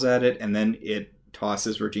fireballs at it, and then it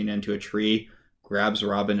tosses Regina into a tree, grabs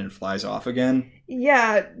Robin, and flies off again.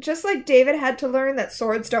 Yeah, just like David had to learn that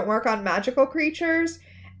swords don't work on magical creatures,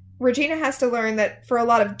 Regina has to learn that for a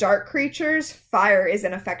lot of dark creatures, fire is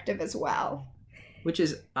ineffective as well. Which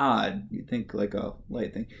is odd. You'd think like a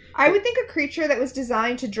light thing. I would think a creature that was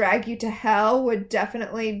designed to drag you to hell would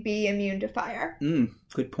definitely be immune to fire.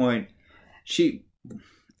 Good point.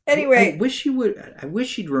 Anyway, I wish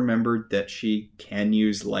she'd remembered that she can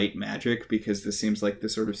use light magic, because this seems like the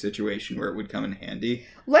sort of situation where it would come in handy.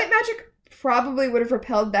 light magic probably would have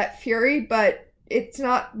repelled that fury, but it's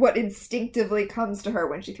not what instinctively comes to her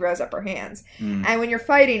when she throws up her hands. And when you're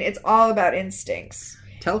fighting, it's all about instincts.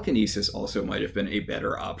 Telekinesis also might have been a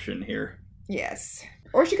better option here. Yes.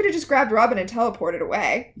 Or she could have just grabbed Robin and teleported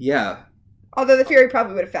away. Yeah. Although the fury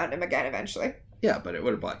probably would have found him again eventually. Yeah, but it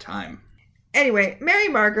would have bought time. Anyway, Mary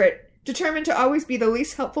Margaret, determined to always be the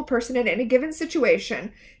least helpful person in any given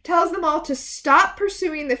situation, tells them all to stop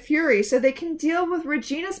pursuing the Fury so they can deal with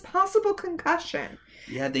Regina's possible concussion.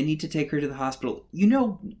 Yeah, they need to take her to the hospital. You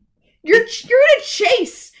know... You're in a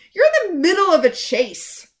chase! You're in the middle of a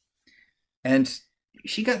chase! And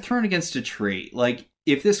she got thrown against a tree. Like,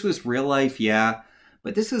 if this was real life, yeah.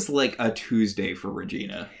 But this is like a Tuesday for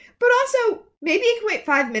Regina. But also, maybe you can wait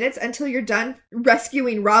 5 minutes until you're done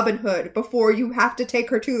rescuing Robin Hood before you have to take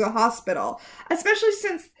her to the hospital. Especially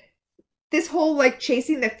since this whole, like,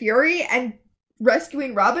 chasing the Fury and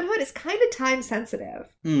rescuing Robin Hood is kind of time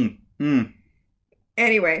sensitive.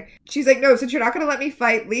 Anyway, she's like, no, since you're not going to let me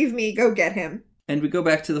fight, leave me, go get him. And we go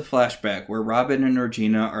back to the flashback where Robin and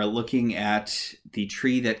Regina are looking at the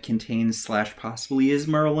tree that contains / possibly is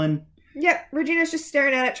Merlin. Yep, Regina's just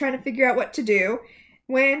staring at it, trying to figure out what to do,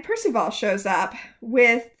 when Percival shows up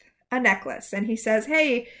with a necklace. And he says,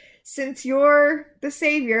 hey, since you're the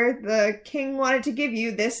savior, the king wanted to give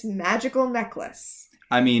you this magical necklace.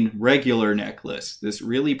 I mean, regular necklace. This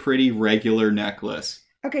really pretty regular necklace.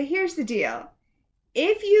 Okay, here's the deal.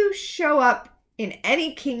 If you show up in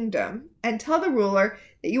any kingdom and tell the ruler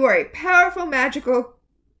that you are a powerful magical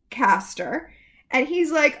caster, and he's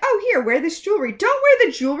like, oh, here, wear this jewelry. Don't wear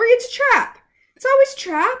the jewelry, it's a trap. It's always a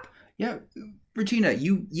trap. Yeah, Regina,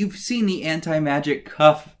 you've seen the anti-magic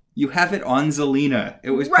cuff. You have it on Zelina.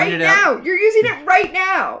 It was right pointed now. out. You're using it right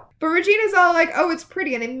now. But Regina's all like, oh, it's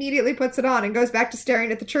pretty, and immediately puts it on and goes back to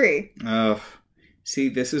staring at the tree. Oh, see,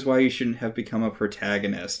 this is why you shouldn't have become a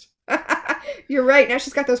protagonist. You're right. Now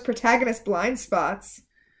she's got those protagonist blind spots.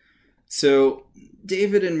 So,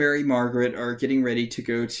 David and Mary Margaret are getting ready to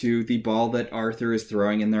go to the ball that Arthur is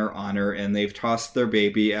throwing in their honor, and they've tossed their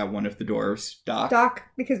baby at one of the dwarves, Doc.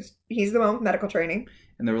 Because he's the one with medical training.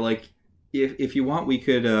 And they were like, if you want, we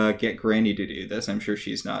could get Granny to do this. I'm sure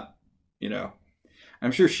she's not,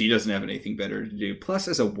 I'm sure she doesn't have anything better to do. Plus,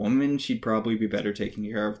 as a woman, she'd probably be better taking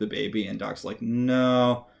care of the baby. And Doc's like,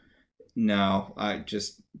 no, I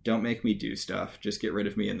just don't make me do stuff. Just get rid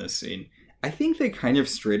of me in this scene. I think they kind of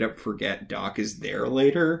straight up forget Doc is there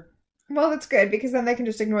later. Well, that's good, because then they can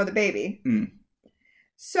just ignore the baby.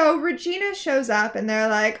 So Regina shows up, and they're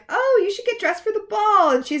like, oh, you should get dressed for the ball.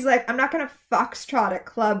 And she's like, I'm not going to foxtrot at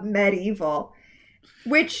Club Medieval.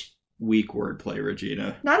 Which... weak wordplay,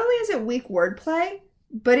 Regina. Not only is it weak wordplay,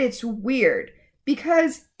 but it's weird.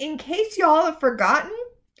 Because, in case y'all have forgotten,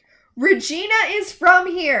 Regina is from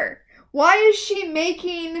here. Why is she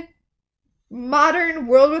making modern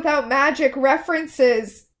World Without Magic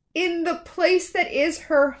references in the place that is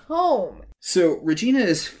her home? So Regina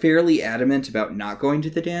is fairly adamant about not going to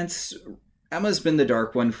the dance. Emma's been the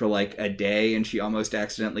Dark One for like a day, and she almost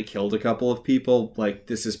accidentally killed a couple of people. Like,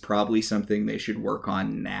 this is probably something they should work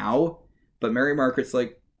on now. But Mary Margaret's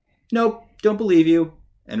like, nope, don't believe you.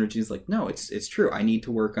 And Regina's like, no, it's true. I need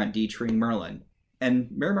to work on deterring Merlin. And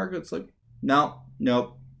Mary Margaret's like, nope,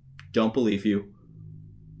 don't believe you.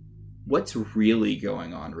 What's really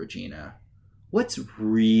going on, Regina? What's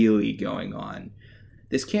really going on?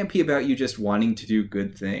 This can't be about you just wanting to do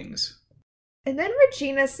good things. And then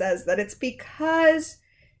Regina says that it's because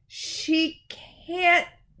she can't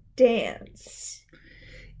dance.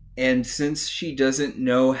 And since she doesn't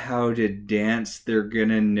know how to dance, they're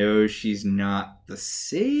gonna know she's not the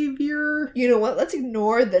savior? You know what? Let's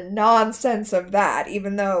ignore the nonsense of that,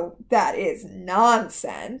 even though that is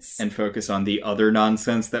nonsense. And focus on the other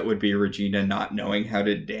nonsense that would be Regina not knowing how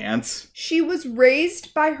to dance. She was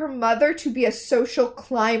raised by her mother to be a social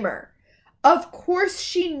climber. Of course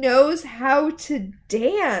she knows how to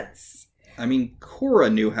dance. I mean, Cora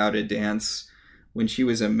knew how to dance when she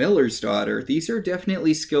was a miller's daughter. These are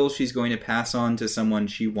definitely skills she's going to pass on to someone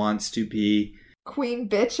she wants to be. Queen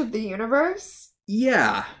bitch of the universe?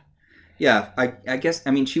 Yeah, I guess,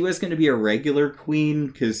 I mean, she was going to be a regular queen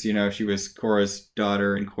because, she was Cora's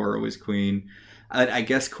daughter and Cora was queen. I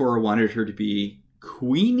guess Cora wanted her to be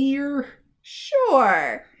queenier?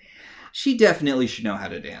 Sure. She definitely should know how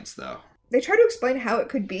to dance, though. They try to explain how it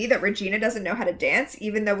could be that Regina doesn't know how to dance,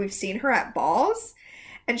 even though we've seen her at balls.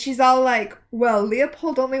 And she's all like, well,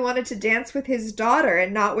 Leopold only wanted to dance with his daughter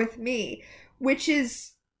and not with me. Which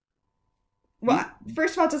is Well,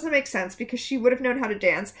 first of all, it doesn't make sense because she would have known how to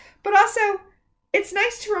dance. But also, it's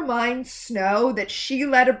nice to remind Snow that she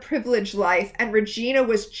led a privileged life and Regina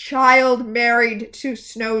was child married to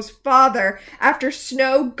Snow's father after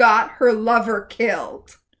Snow got her lover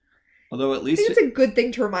killed. Although at least I think it's a good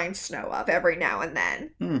thing to remind Snow of every now and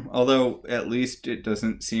then. Although at least it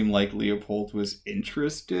doesn't seem like Leopold was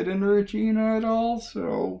interested in Regina at all,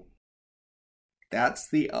 so that's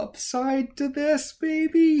the upside to this,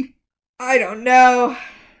 baby. I don't know.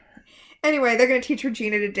 Anyway, they're going to teach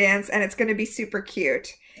Regina to dance, and it's going to be super cute.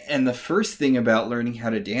 And the first thing about learning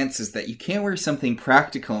how to dance is that you can't wear something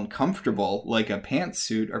practical and comfortable, like a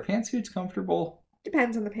pantsuit. Are pantsuits comfortable?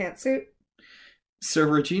 Depends on the pantsuit. So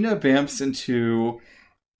Regina bamps into...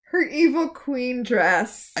 her evil queen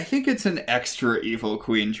dress. I think it's an extra evil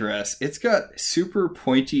queen dress. It's got super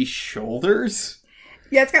pointy shoulders.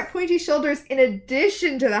 Yeah, it's got pointy shoulders in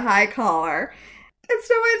addition to the high collar. And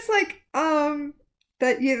so it's like,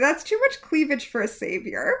 that's too much cleavage for a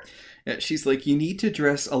savior. Yeah, she's like, you need to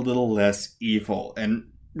dress a little less evil.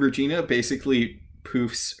 And Regina basically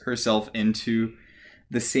poofs herself into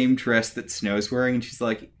the same dress that Snow's wearing. And she's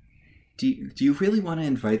like, do you really want to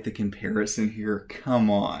invite the comparison here?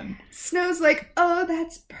 Come on. Snow's like, oh,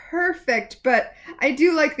 that's perfect. But I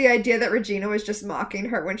do like the idea that Regina was just mocking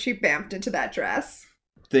her when she bamped into that dress.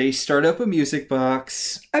 They start up a music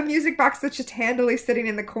box. A music box that's just handily sitting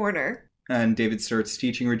in the corner. And David starts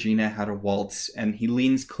teaching Regina how to waltz. And he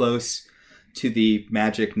leans close to the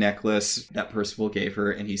magic necklace that Percival gave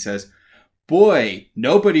her. And he says, boy,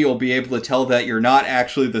 nobody will be able to tell that you're not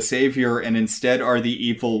actually the savior and instead are the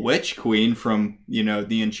evil witch queen from,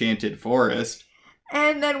 the Enchanted Forest.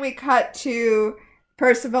 And then we cut to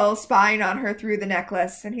Percival spying on her through the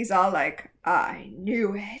necklace. And he's all like, I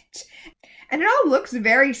knew it. And it all looks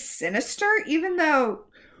very sinister, even though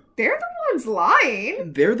they're the ones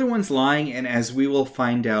lying. They're the ones lying, and as we will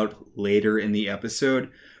find out later in the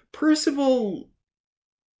episode, Percival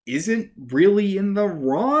isn't really in the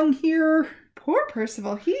wrong here. Poor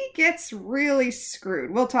Percival. He gets really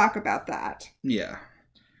screwed. We'll talk about that. Yeah.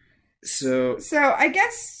 So I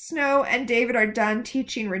guess Snow and David are done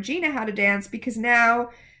teaching Regina how to dance because now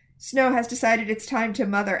Snow has decided it's time to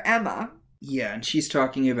mother Emma. Yeah, and she's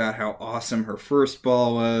talking about how awesome her first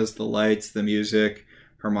ball was, the lights, the music,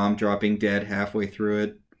 her mom dropping dead halfway through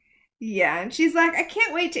it. Yeah, and she's like, I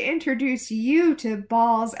can't wait to introduce you to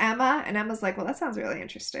balls, Emma. And Emma's like, well, that sounds really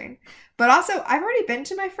interesting. But also, I've already been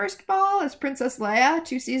to my first ball as Princess Leia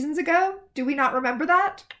 2 seasons ago. Do we not remember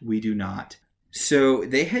that? We do not. So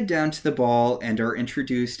they head down to the ball and are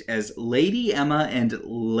introduced as Lady Emma and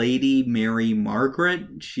Lady Mary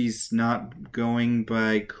Margaret. She's not going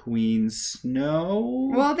by Queen Snow.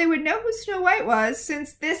 Well, they would know who Snow White was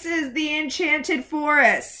since this is the Enchanted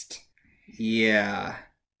Forest. Yeah.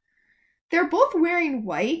 They're both wearing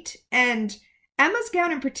white, and Emma's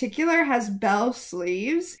gown in particular has bell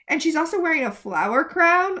sleeves, and she's also wearing a flower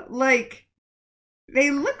crown. Like, they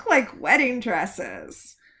look like wedding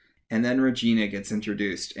dresses. And then Regina gets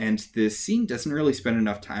introduced, and the scene doesn't really spend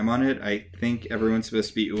enough time on it. I think everyone's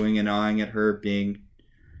supposed to be oohing and ahhing at her being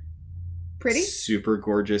pretty, super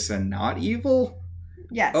gorgeous and not evil.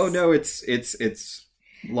 Yes. Oh no, it's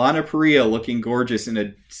Lana Parrilla looking gorgeous in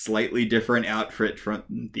a slightly different outfit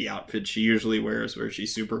from the outfit she usually wears, where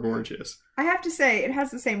she's super gorgeous. I have to say, it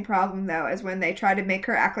has the same problem though as when they try to make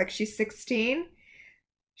her act like she's 16.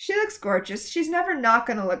 She looks gorgeous. She's never not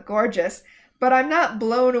going to look gorgeous. But I'm not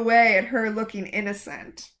blown away at her looking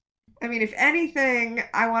innocent. I mean, if anything,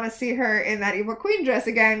 I want to see her in that evil queen dress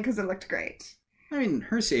again because it looked great. I mean,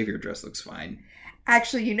 her savior dress looks fine.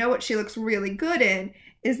 Actually, you know what she looks really good in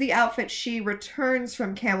is the outfit she returns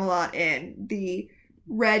from Camelot in. The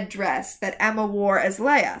red dress that Emma wore as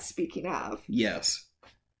Leia, speaking of. Yes.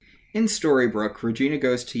 In Storybrooke, Regina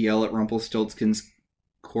goes to yell at Rumpelstiltskin's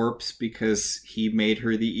corpse because he made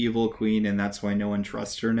her the evil queen and that's why no one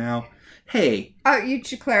trusts her now. Hey. Oh, you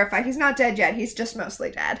should clarify. He's not dead yet. He's just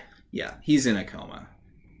mostly dead. Yeah, he's in a coma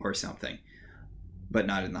or something. But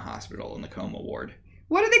not in the hospital, in the coma ward.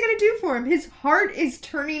 What are they going to do for him? His heart is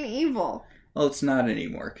turning evil. Well, it's not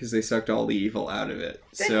anymore because they sucked all the evil out of it.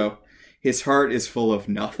 So his heart is full of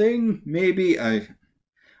nothing, maybe? I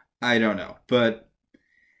don't know. But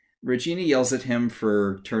Regina yells at him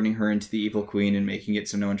for turning her into the evil queen and making it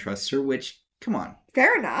so no one trusts her, which, come on.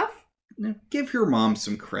 Fair enough. Give your mom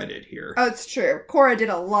some credit here. Oh, it's true. Cora did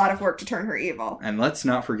a lot of work to turn her evil. And let's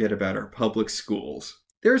not forget about our public schools.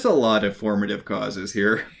 There's a lot of formative causes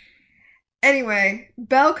here. Anyway,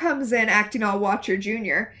 Belle comes in acting all Watcher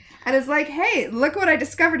Jr. and is like, hey, look what I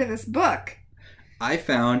discovered in this book. I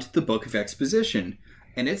found the Book of Exposition,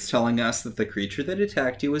 And it's telling us that the creature that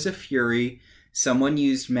attacked you was a fury. Someone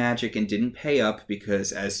used magic and didn't pay up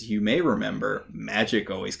because, as you may remember, magic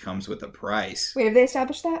always comes with a price. Wait, have they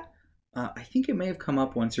established that? I think it may have come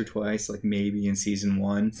up once or twice, like maybe in season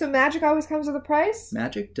 1. So magic always comes with a price?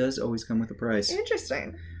 Magic does always come with a price.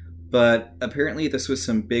 Interesting. But apparently this was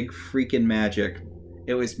some big freaking magic.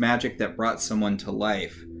 It was magic that brought someone to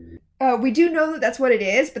life. We do know that that's what it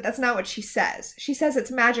is, but that's not what she says. She says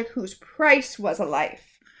it's magic whose price was a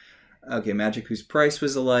life. Okay, magic whose price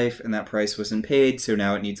was a life, and that price wasn't paid, so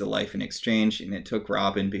now it needs a life in exchange, and it took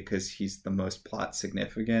Robin because he's the most plot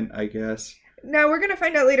significant, I guess. Now, we're going to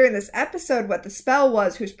find out later in this episode what the spell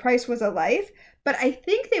was whose price was a life, but I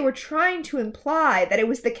think they were trying to imply that it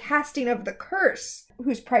was the casting of the curse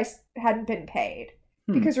whose price hadn't been paid.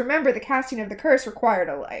 Because remember, the casting of the curse required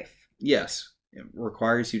a life. Yes. It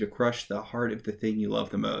requires you to crush the heart of the thing you love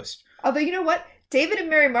the most. Although, you know what? David and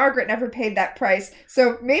Mary Margaret never paid that price,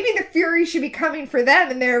 so maybe the Fury should be coming for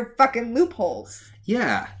them and their fucking loopholes.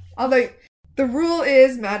 Yeah. Although, the rule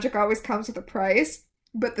is magic always comes with a price,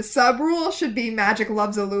 but the sub-rule should be magic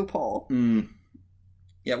loves a loophole.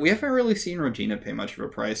 Yeah, we haven't really seen Regina pay much of a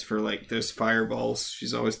price for, like, those fireballs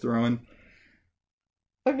she's always throwing.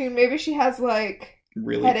 I mean, maybe she has, like,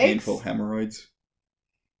 really headaches? Painful hemorrhoids.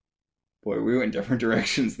 Boy, we went different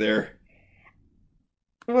directions there.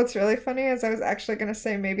 What's really funny is I was actually going to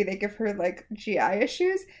say maybe they give her, like, GI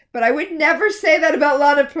issues, but I would never say that about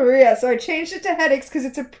Lana Parrilla, so I changed it to headaches because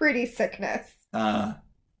it's a pretty sickness. I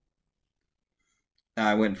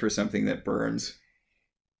went for something that burns.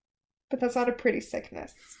 But that's not a pretty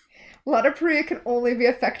sickness. Lana Parrilla can only be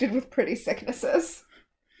affected with pretty sicknesses.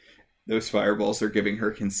 Those fireballs are giving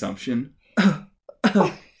her consumption.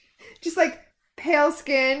 Just, like, pale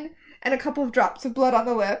skin and a couple of drops of blood on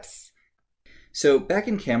the lips. So, back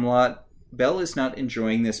in Camelot, Belle is not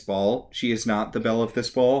enjoying this ball. She is not the belle of this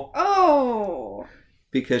ball. Oh!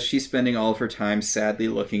 Because she's spending all of her time sadly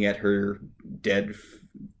looking at her dead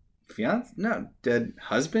dead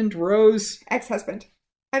husband, Rose? Ex-husband.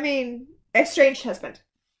 I mean, estranged husband.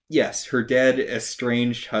 Yes, her dead,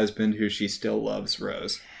 estranged husband who she still loves,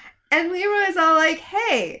 Rose. And Leroy is all like,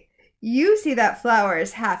 hey, you see that flower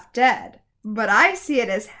as half dead, but I see it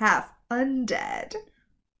as half undead.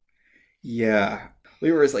 Yeah.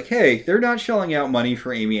 Leroy's like, hey, they're not shelling out money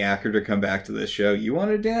for Amy Acker to come back to this show. You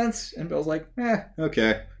want to dance? And Belle's like,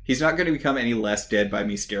 okay. He's not going to become any less dead by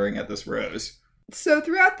me staring at this rose. So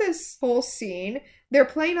throughout this whole scene, they're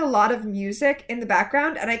playing a lot of music in the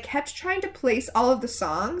background, and I kept trying to place all of the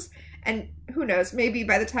songs, and who knows, maybe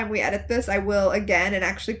by the time we edit this, I will again and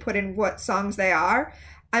actually put in what songs they are.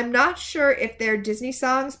 I'm not sure if they're Disney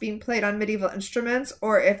songs being played on medieval instruments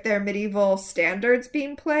or if they're medieval standards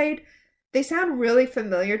being played. They sound really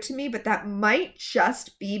familiar to me, but that might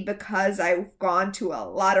just be because I've gone to a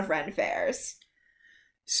lot of Ren fairs.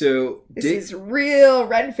 So this is real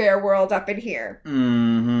Ren Fair world up in here.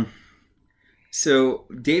 Mm-hmm. So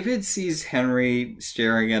David sees Henry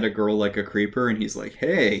staring at a girl like a creeper, and he's like,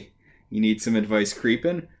 hey, you need some advice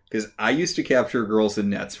creeping? Because I used to capture girls in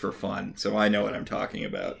nets for fun, so I know what I'm talking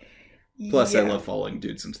about. Plus, I love following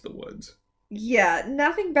dudes into the woods. Yeah,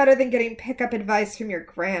 nothing better than getting pickup advice from your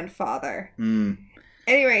grandfather.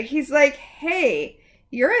 Anyway, he's like, hey,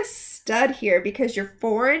 you're a stud here because you're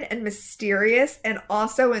foreign and mysterious, and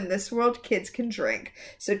also in this world, kids can drink.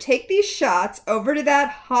 So take these shots over to that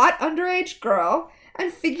hot underage girl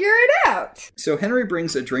and figure it out. So Henry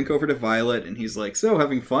brings a drink over to Violet, and he's like, so,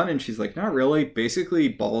 having fun? And she's like, not really. Basically,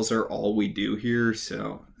 balls are all we do here,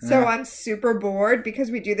 so... So I'm super bored because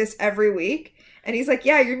we do this every week. And he's like,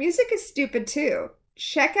 yeah, your music is stupid too.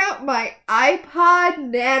 Check out my iPod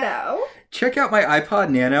Nano. Check out my iPod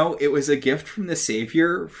Nano. It was a gift from the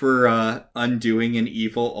Savior for undoing an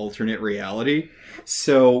evil alternate reality.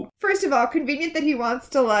 So... First of all, convenient that he wants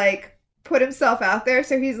to, like, put himself out there.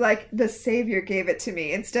 So he's like, the Savior gave it to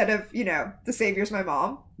me instead of, you know, the Savior's my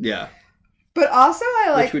mom. Yeah. But also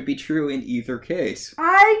I like... Which would be true in either case.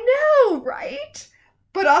 I know, right?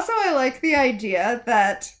 But also I like the idea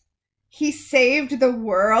that he saved the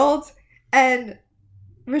world and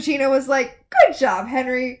Regina was like, good job,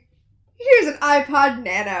 Henry. Here's an iPod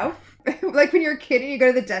Nano. Like when you're a kid and you go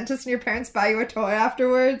to the dentist and your parents buy you a toy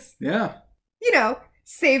afterwards. Yeah. You know,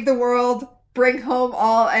 save the world, bring home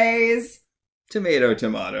all A's. Tomato,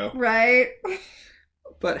 tomato. Right?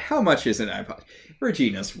 But how much is an iPod?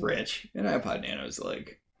 Regina's rich. An iPod Nano's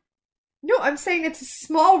like... No, I'm saying it's a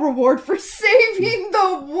small reward for saving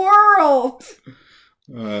the world.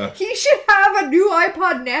 He should have a new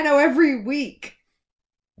iPod Nano every week.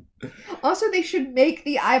 Also, they should make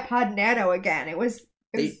the iPod Nano again. It was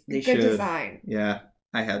they good should. design. Yeah,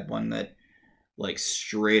 I had one that like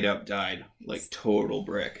straight up died, like total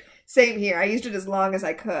brick. Same here. I used it as long as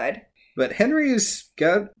I could. But Henry's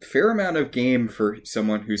got a fair amount of game for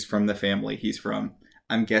someone who's from the family he's from.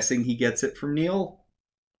 I'm guessing he gets it from Neil.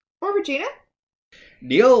 Or Regina?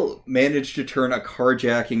 Neil managed to turn a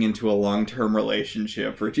carjacking into a long-term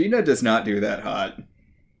relationship. Regina does not do that hot.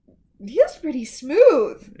 Neil's pretty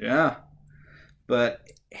smooth. Yeah. But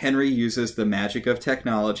Henry uses the magic of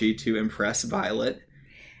technology to impress Violet.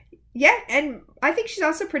 Yeah, and I think she's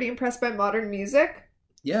also pretty impressed by modern music.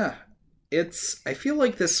 Yeah. I feel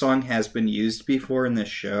like this song has been used before in this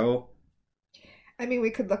show. I mean, we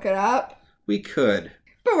could look it up. We could.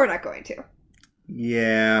 But we're not going to.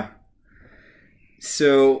 Yeah.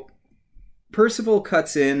 So, Percival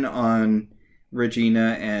cuts in on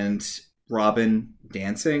Regina and Robin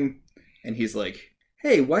dancing, and he's like,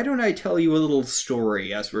 hey, why don't I tell you a little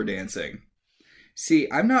story as we're dancing? See,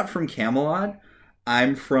 I'm not from Camelot.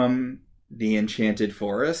 I'm from the Enchanted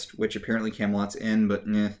Forest, which apparently Camelot's in, but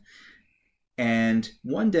eh. And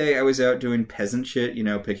one day I was out doing peasant shit,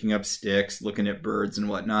 picking up sticks, looking at birds and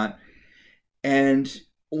whatnot. And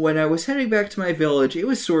when I was heading back to my village, it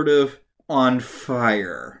was sort of on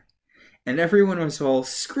fire. And everyone was all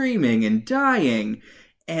screaming and dying.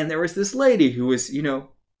 And there was this lady who was,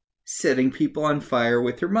 setting people on fire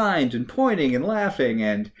with her mind and pointing and laughing.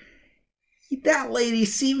 And that lady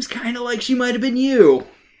seems kind of like she might have been you.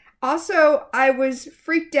 Also, I was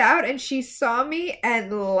freaked out and she saw me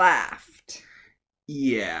and laughed.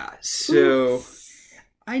 Yeah, so oops.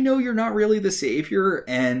 I know you're not really the savior,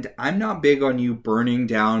 and I'm not big on you burning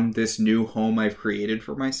down this new home I've created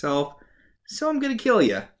for myself, so I'm gonna kill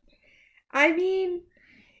you. I mean,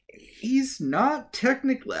 he's not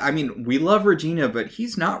technically... we love Regina, but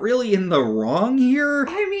he's not really in the wrong here.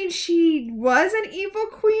 I mean, she was an evil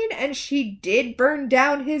queen, and she did burn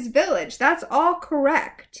down his village. That's all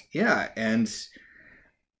correct. Yeah, and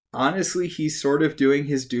honestly, he's sort of doing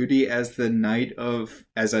his duty as a knight of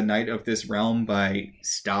this realm by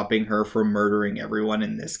stopping her from murdering everyone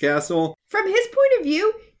in this castle. From his point of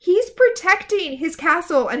view, he's protecting his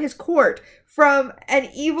castle and his court from an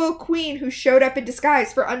evil queen who showed up in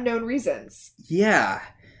disguise for unknown reasons. Yeah,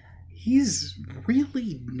 he's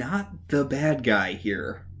really not the bad guy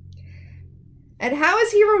here. And how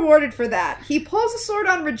is he rewarded for that? He pulls a sword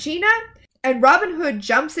on Regina, and Robin Hood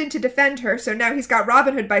jumps in to defend her, so now he's got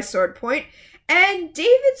Robin Hood by sword point. And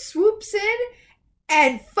David swoops in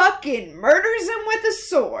and fucking murders him with a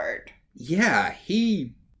sword. Yeah,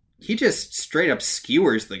 he just straight up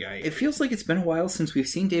skewers the guy. It feels like it's been a while since we've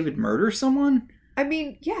seen David murder someone. I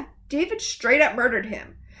mean, yeah, David straight up murdered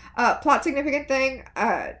him. Plot significant thing,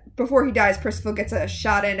 before he dies, Percival gets a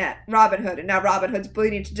shot in at Robin Hood, and now Robin Hood's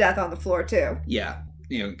bleeding to death on the floor, too. Yeah.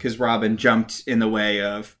 Because Robin jumped in the way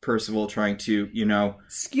of Percival trying to,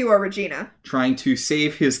 skewer Regina. Trying to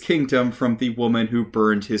save his kingdom from the woman who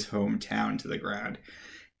burned his hometown to the ground.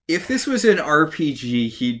 If this was an RPG,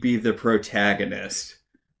 he'd be the protagonist.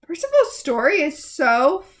 Percival's story is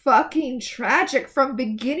so fucking tragic from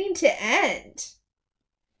beginning to end.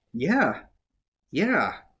 Yeah.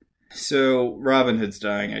 Yeah. So, Robin Hood's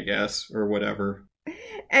dying, I guess, or whatever.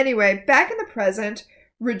 Anyway, back in the present,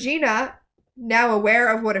 Regina, now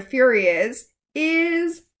aware of what a fury is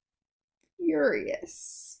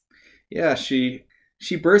furious. Yeah, she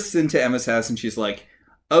bursts into Emma's house and she's like,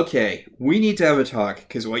 okay, we need to have a talk,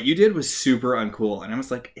 because what you did was super uncool. And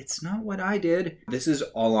Emma's like, it's not what I did. This is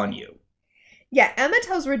all on you. Yeah, Emma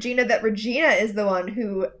tells Regina that Regina is the one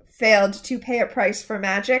who failed to pay a price for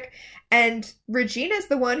magic, and Regina's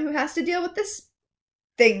the one who has to deal with this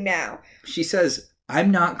thing now. She says,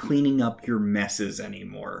 I'm not cleaning up your messes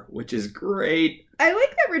anymore, which is great. I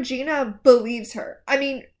like that Regina believes her. I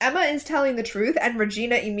mean, Emma is telling the truth, and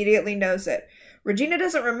Regina immediately knows it. Regina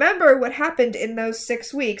doesn't remember what happened in those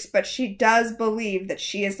 6 weeks, but she does believe that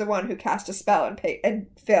she is the one who cast a spell and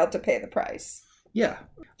failed to pay the price. Yeah.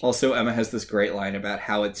 Also, Emma has this great line about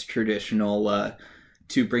how it's traditional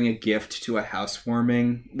to bring a gift to a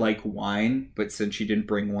housewarming, like wine. But since she didn't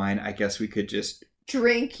bring wine, I guess we could just...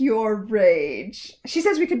 drink your rage. She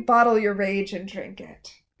says we could bottle your rage and drink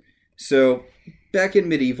it. So, back in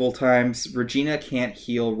medieval times, Regina can't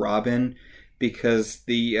heal Robin because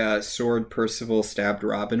the sword Percival stabbed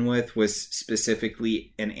Robin with was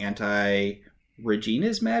specifically an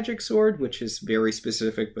anti-Regina's magic sword, which is very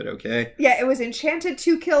specific, but okay. Yeah, it was enchanted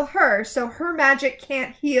to kill her, so her magic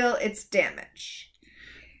can't heal its damage.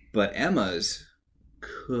 But Emma's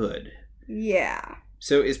could. Yeah.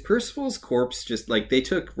 So is Percival's corpse just, like, they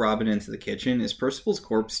took Robin into the kitchen. Is Percival's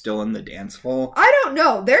corpse still in the dance hall? I don't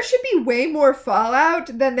know. There should be way more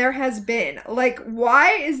fallout than there has been. Like,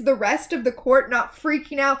 why is the rest of the court not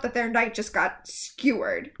freaking out that their knight just got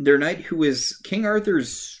skewered? Their knight, who is King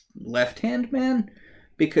Arthur's left-hand man?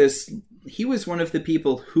 Because he was one of the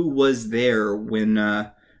people who was there when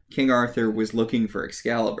King Arthur was looking for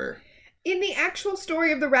Excalibur. In the actual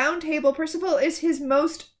story of the Round Table, Percival is his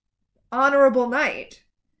most honorable knight.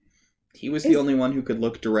 He was the only one who could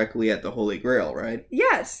look directly at the Holy Grail, right?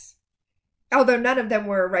 Yes. Although none of them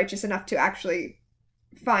were righteous enough to actually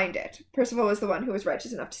find it. Percival was the one who was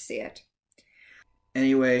righteous enough to see it.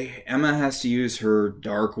 Anyway, Emma has to use her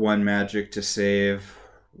Dark One magic to save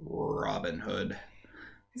Robin Hood.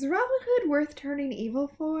 Is Robin Hood worth turning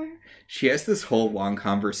evil for? She has this whole long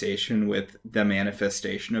conversation with the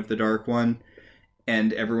manifestation of the Dark One,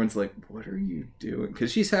 and everyone's like, what are you doing?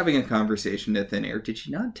 Because she's having a conversation to thin air. Did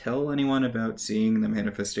she not tell anyone about seeing the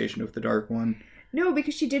manifestation of the Dark One? No,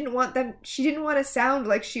 because she didn't want to sound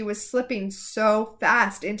like she was slipping so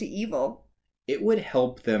fast into evil. It would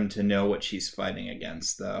help them to know what she's fighting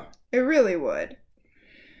against, though. It really would.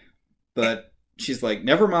 But she's like,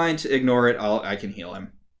 never mind, ignore it, I can heal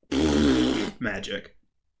him. Magic.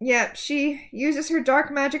 Yeah, she uses her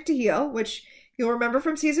dark magic to heal, which you'll remember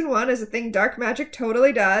from season 1 is a thing dark magic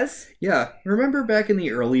totally does. Yeah, remember back in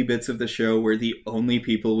the early bits of the show where the only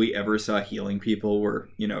people we ever saw healing people were,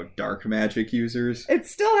 dark magic users?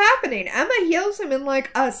 It's still happening. Emma heals him in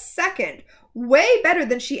like a second. Way better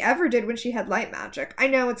than she ever did when she had light magic. I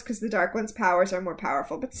know it's because the Dark One's powers are more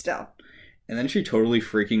powerful, but still. And then she totally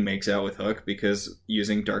freaking makes out with Hook because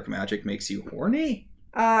using dark magic makes you horny?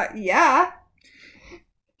 Yeah.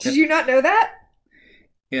 Did you not know that?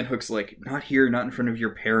 And Hook's like, not here, not in front of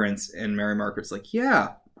your parents. And Mary Margaret's like,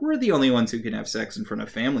 yeah, we're the only ones who can have sex in front of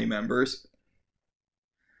family members.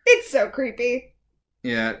 It's so creepy.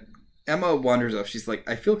 Yeah, Emma wanders off. She's like,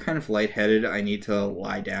 I feel kind of lightheaded. I need to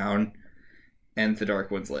lie down. And the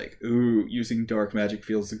Dark One's like, ooh, using dark magic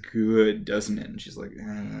feels good, doesn't it? And she's like,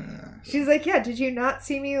 She's like, yeah, did you not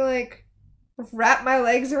see me, like, wrap my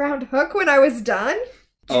legs around Hook when I was done?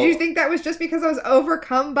 Did you think that was just because I was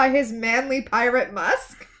overcome by his manly pirate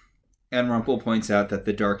musk? And Rumple points out that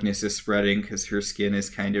the darkness is spreading because her skin is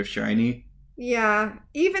kind of shiny. Yeah,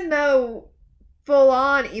 even though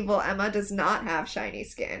full-on evil Emma does not have shiny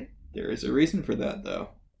skin. There is a reason for that,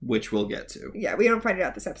 though, which we'll get to. Yeah, we don't find it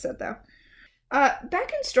out this episode, though.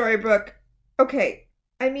 Back in Storybrooke, okay,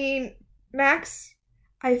 I mean, Max,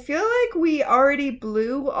 I feel like we already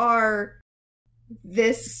blew our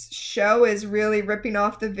this show is really ripping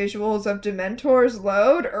off the visuals of Dementors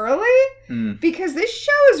load early, because this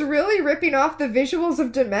show is really ripping off the visuals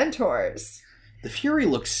of Dementors. The Fury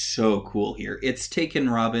looks so cool here. It's taken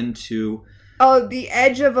Robin to... Oh, the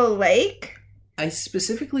edge of a lake? I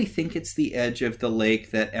specifically think it's the edge of the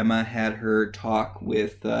lake that Emma had her talk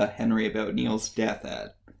with Henry about Neil's death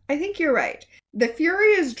at. I think you're right. The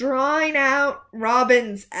Fury is drawing out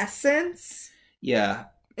Robin's essence. Yeah.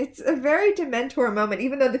 It's a very Dementor moment,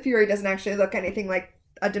 even though the Fury doesn't actually look anything like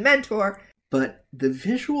a Dementor. But the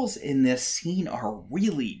visuals in this scene are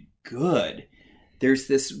really good. There's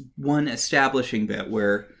this one establishing bit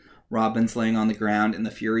where Robin's laying on the ground and the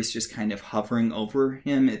Fury's just kind of hovering over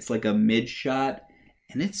him. It's like a mid-shot,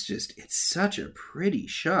 and it's such a pretty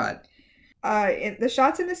shot. The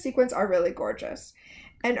shots in this sequence are really gorgeous.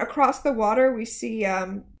 And across the water, we see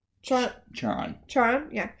Charon. Charon,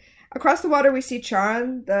 yeah. Across the water, we see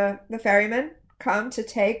Charon, the ferryman, come to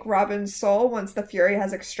take Robin's soul once the Fury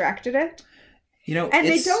has extracted it. And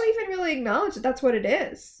they don't even really acknowledge that that's what it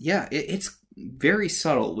is. Yeah, it's very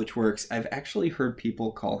subtle, which works. I've actually heard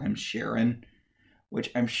people call him Sharon, which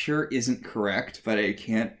I'm sure isn't correct, but I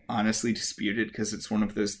can't honestly dispute it because it's one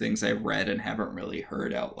of those things I read and haven't really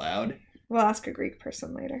heard out loud. We'll ask a Greek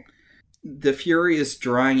person later. The Fury is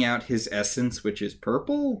drawing out his essence, which is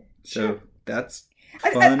purple, so that's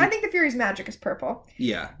fun. I think the Fury's magic is purple.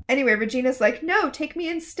 Yeah. Anyway, Regina's like, no, take me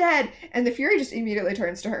instead. And the Fury just immediately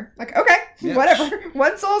turns to her. Like, okay, whatever.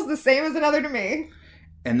 One soul's the same as another to me.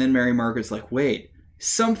 And then Mary Margaret's like, wait,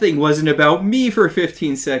 something wasn't about me for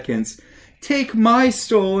 15 seconds. Take my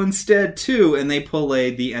soul instead, too. And they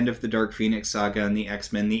play the end of the Dark Phoenix saga and the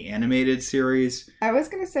X-Men, the animated series. I was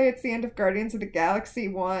going to say it's the end of Guardians of the Galaxy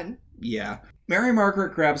 1. Yeah. Mary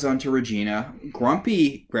Margaret grabs onto Regina.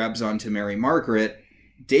 Grumpy grabs onto Mary Margaret.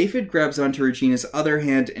 David grabs onto Regina's other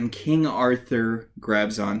hand, and King Arthur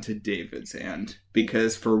grabs onto David's hand.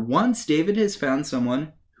 Because for once, David has found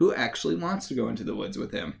someone who actually wants to go into the woods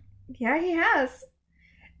with him. Yeah, he has.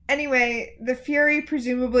 Anyway, the Fury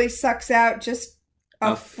presumably sucks out just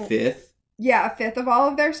a fifth? Yeah, a fifth of all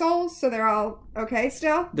of their souls, so they're all okay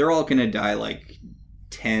still? They're all gonna die like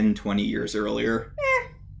 10, 20 years earlier.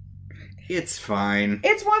 It's fine.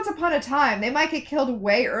 It's once upon a time. They might get killed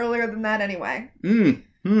way earlier than that anyway.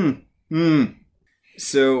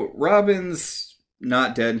 So Robin's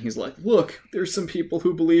not dead, and he's like, look, there's some people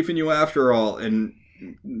who believe in you after all. And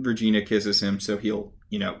Regina kisses him so he'll,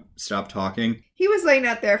 stop talking. He was laying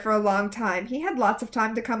out there for a long time. He had lots of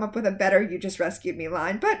time to come up with a better "you just rescued me"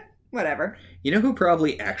 line, but whatever. You know who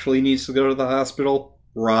probably actually needs to go to the hospital?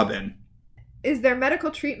 Robin. Is there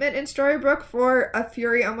medical treatment in Storybrooke for a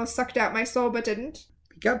Fury almost sucked out my soul but didn't?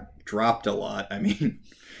 He got dropped a lot, I mean.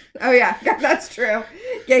 Oh yeah, that's true.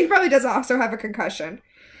 Yeah, he probably does also have a concussion.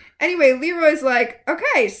 Anyway, Leroy's like,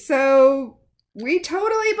 okay, so we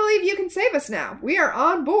totally believe you can save us now. We are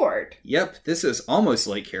on board. Yep, this is almost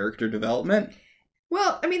like character development.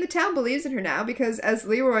 Well, I mean, the town believes in her now because as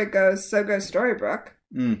Leroy goes, so goes Storybrooke.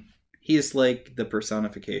 He's like the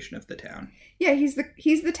personification of the town. Yeah, he's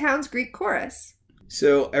the town's Greek chorus.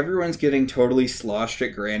 So everyone's getting totally sloshed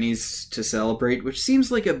at Granny's to celebrate, which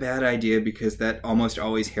seems like a bad idea because that almost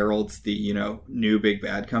always heralds the, new big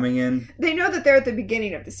bad coming in. They know that they're at the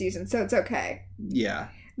beginning of the season, so it's okay. Yeah.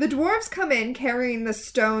 The dwarves come in carrying the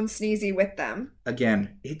stone Sneezy with them.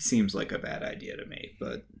 Again, it seems like a bad idea to me,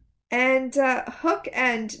 but... And Hook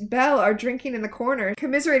and Belle are drinking in the corner,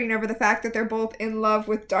 commiserating over the fact that they're both in love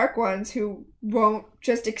with Dark Ones who won't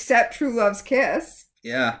just accept true love's kiss.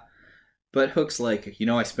 Yeah. But Hook's like,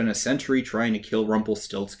 I spent a century trying to kill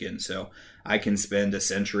Rumpelstiltskin, so I can spend a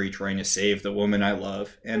century trying to save the woman I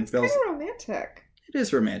love. And it's Belle's... kind of romantic. It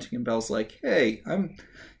is romantic, and Belle's like, hey, I'm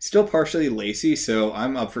still partially lazy, so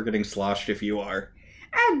I'm up for getting sloshed if you are.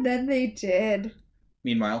 And then they did.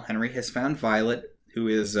 Meanwhile, Henry has found Violet, who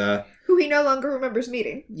is, who he no longer remembers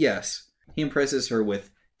meeting. Yes. He impresses her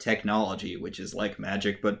with technology, which is like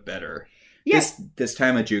magic, but better. Yes. This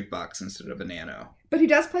time a jukebox instead of a nano. But he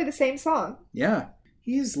does play the same song. Yeah.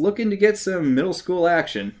 He's looking to get some middle school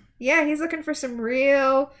action. Yeah, he's looking for some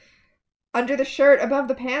real under the shirt, above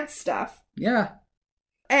the pants stuff. Yeah.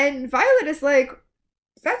 And Violet is like,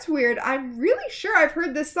 that's weird. I'm really sure I've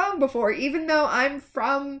heard this song before, even though I'm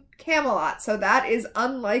from Camelot, so that is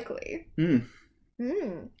unlikely.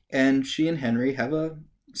 And she and Henry have a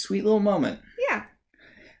sweet little moment.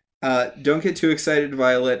 Yeah. Don't get too excited,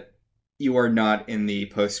 Violet. You are not in the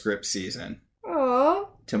postscript season. Aww.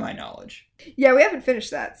 To my knowledge. Yeah, we haven't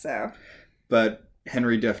finished that, so. But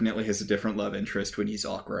Henry definitely has a different love interest when he's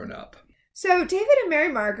all grown up. So David and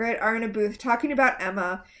Mary Margaret are in a booth talking about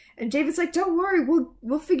Emma, and David's like, don't worry,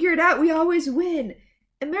 we'll figure it out. We always win.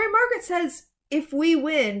 And Mary Margaret says, if we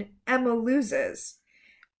win, Emma loses.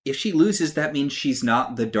 If she loses, that means she's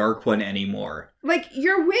not the Dark One anymore. Like,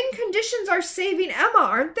 your win conditions are saving Emma,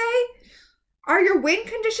 aren't they? Are your win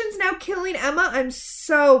conditions now killing Emma? I'm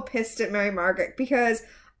so pissed at Mary Margaret because,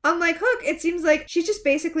 unlike Hook, it seems like she's just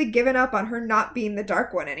basically given up on her not being the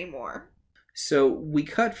Dark One anymore. So we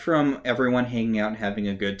cut from everyone hanging out and having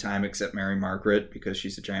a good time except Mary Margaret because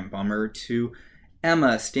she's a giant bummer to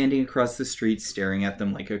Emma standing across the street staring at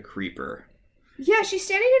them like a creeper. Yeah, she's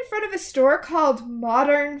standing in front of a store called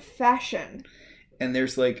Modern Fashion. And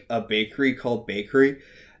there's like a bakery called Bakery.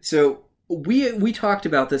 So we talked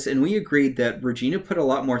about this and we agreed that Regina put a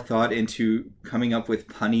lot more thought into coming up with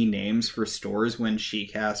punny names for stores when she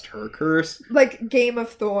cast her curse. Like Game of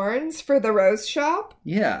Thorns for the Rose Shop?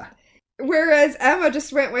 Yeah. Whereas Emma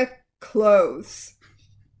just went with clothes.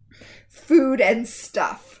 Food and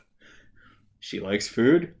stuff. She likes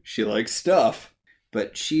food. She likes stuff.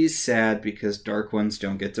 But she's sad because Dark Ones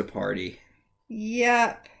don't get to party.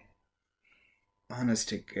 Yep. Honest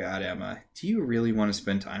to God, Emma, do you really want to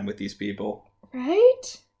spend time with these people? Right?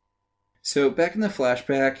 So back in the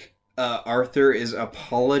flashback, Arthur is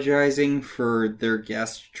apologizing for their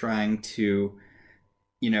guest trying to,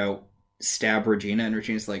 stab Regina. And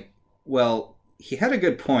Regina's like, well, he had a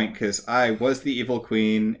good point because I was the evil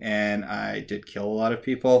queen and I did kill a lot of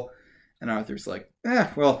people. And Arthur's like,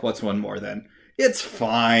 well, what's one more then? It's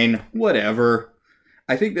fine. Whatever.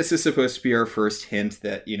 I think this is supposed to be our first hint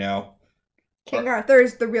that, King Arthur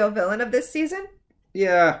is the real villain of this season?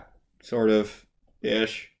 Yeah, sort of.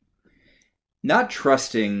 Ish. Not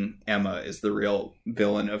trusting Emma is the real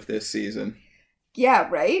villain of this season. Yeah,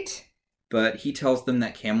 right? But he tells them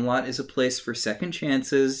that Camelot is a place for second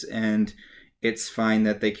chances, and it's fine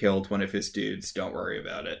that they killed one of his dudes. Don't worry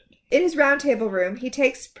about it. In his round table room, he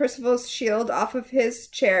takes Percival's shield off of his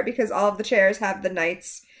chair because all of the chairs have the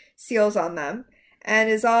knight's seals on them, and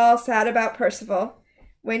is all sad about Percival.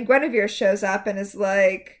 When Guinevere shows up and is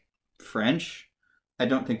like... French? I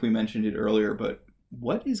don't think we mentioned it earlier, but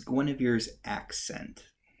what is Guinevere's accent?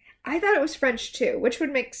 I thought it was French too, which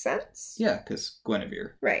would make sense. Yeah, because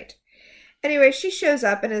Guinevere. Right. Anyway, she shows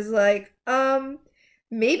up and is like,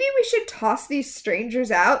 maybe we should toss these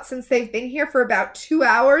strangers out since they've been here for about 2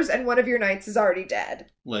 hours and one of your knights is already dead.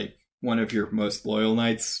 Like, one of your most loyal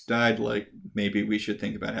knights died. Like, maybe we should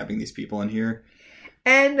think about having these people in here.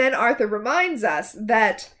 And then Arthur reminds us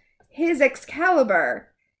that his Excalibur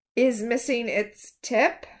is missing its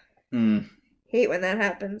tip. Hate when that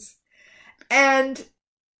happens. And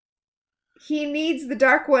he needs the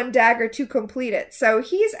Dark One dagger to complete it. So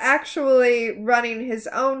he's actually running his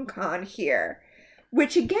own con here.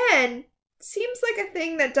 Which, again, seems like a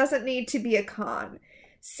thing that doesn't need to be a con.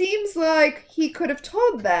 Seems like he could have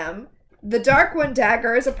told them, the Dark One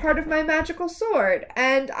dagger is a part of my magical sword,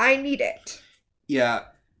 and I need it. Yeah.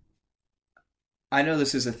 I know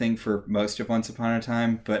this is a thing for most of Once Upon a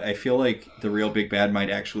Time, but I feel like the real big bad might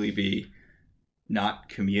actually be not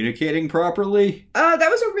communicating properly. That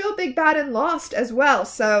was a real big bad in Lost as well,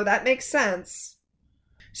 so that makes sense.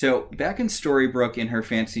 So, back in Storybrooke in her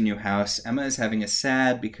fancy new house, Emma is having a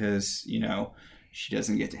sad because, she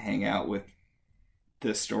doesn't get to hang out with the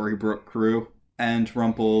Storybrooke crew. And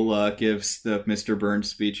Rumpel gives the Mr. Burns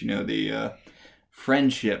speech, the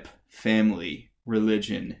friendship, family,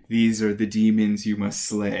 religion. These are the demons you must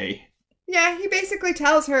slay. Yeah, he basically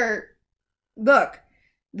tells her, look,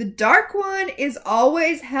 the Dark One is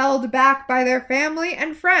always held back by their family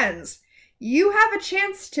and friends. You have a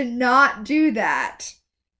chance to not do that.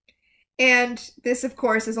 And this, of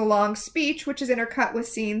course, is a long speech, which is intercut with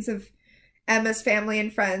scenes of Emma's family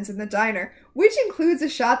and friends in the diner, which includes a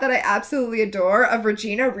shot that I absolutely adore of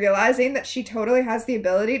Regina realizing that she totally has the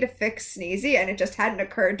ability to fix Sneezy, and it just hadn't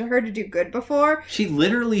occurred to her to do good before. She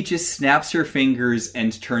literally just snaps her fingers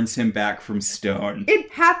and turns him back from stone.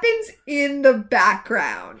 It happens in the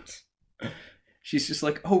background. She's just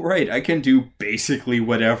like, oh, right, I can do basically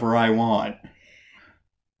whatever I want.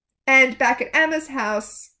 And back at Emma's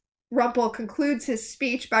house, Rumpel concludes his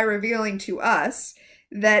speech by revealing to us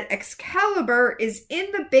that Excalibur is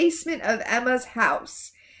in the basement of Emma's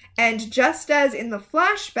house. And just as in the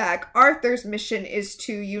flashback, Arthur's mission is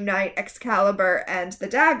to unite Excalibur and the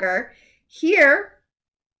dagger, here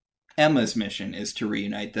Emma's mission is to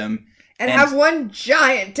reunite them. And have one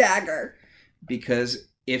giant dagger. Because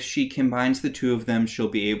if she combines the two of them, she'll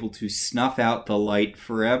be able to snuff out the light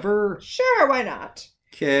forever. Sure, why not?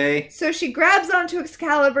 Okay. So she grabs onto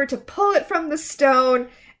Excalibur to pull it from the stone.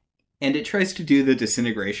 And it tries to do the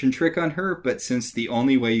disintegration trick on her, but since the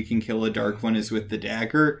only way you can kill a Dark One is with the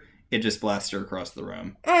dagger, it just blasts her across the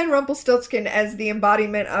room. And Rumpelstiltskin, as the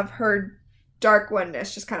embodiment of her Dark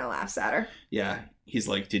Oneness, just kind of laughs at her. Yeah, he's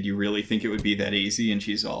like, did you really think it would be that easy? And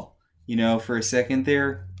she's all, for a second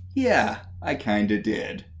there, yeah, I kinda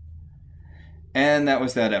did. And that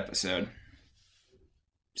was that episode.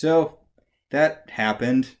 So, that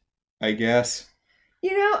happened, I guess.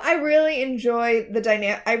 I really enjoy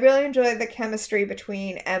I really enjoy the chemistry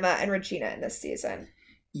between Emma and Regina in this season.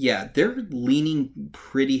 Yeah, they're leaning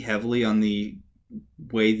pretty heavily on the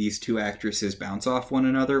way these two actresses bounce off one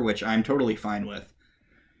another, which I'm totally fine with.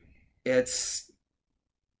 This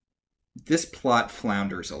plot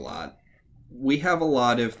flounders a lot. We have a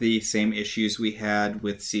lot of the same issues we had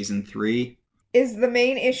with season 3. Is the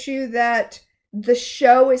main issue that the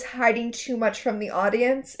show is hiding too much from the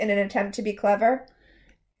audience in an attempt to be clever?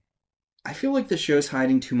 I feel like the show's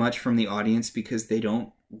hiding too much from the audience because they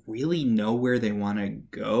don't really know where they want to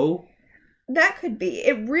go. That could be.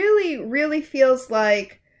 It really, really feels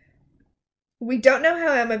like we don't know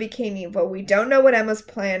how Emma became evil. We don't know what Emma's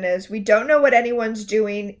plan is. We don't know what anyone's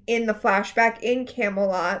doing in the flashback in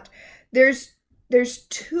Camelot. There's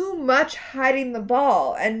too much hiding the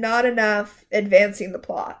ball and not enough advancing the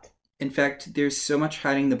plot. In fact, there's so much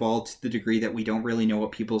hiding the ball to the degree that we don't really know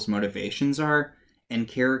what people's motivations are, and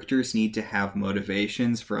characters need to have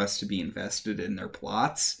motivations for us to be invested in their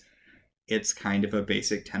plots. It's kind of a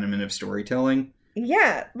basic tenement of storytelling.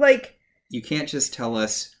 Yeah, like... You can't just tell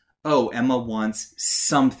us, oh, Emma wants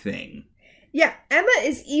something. Yeah, Emma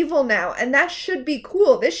is evil now, and that should be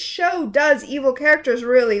cool. This show does evil characters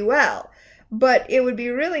really well. But it would be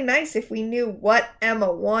really nice if we knew what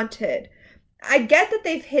Emma wanted. I get that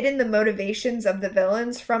they've hidden the motivations of the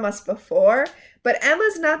villains from us before, but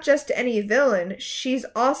Emma's not just any villain, she's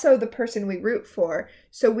also the person we root for,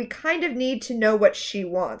 so we kind of need to know what she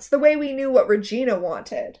wants, the way we knew what Regina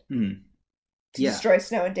wanted. To destroy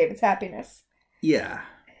Snow and David's happiness. Yeah.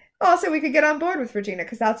 Also, we could get on board with Regina,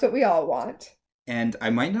 because that's what we all want. And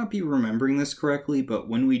I might not be remembering this correctly, but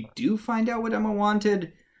when we do find out what Emma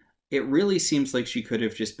wanted, it really seems like she could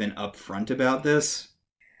have just been upfront about this.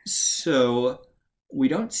 So, We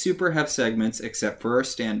don't super have segments except for our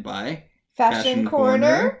standby. Fashion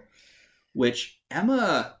Corner. Which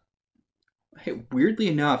Emma, hey, weirdly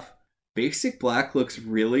enough, Basic Black looks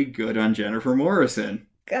really good on Jennifer Morrison.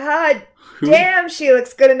 God damn, she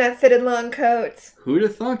looks good in that fitted long coat. Who'd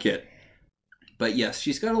have thunk it? But yes,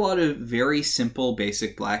 she's got a lot of very simple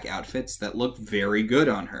Basic Black outfits that look very good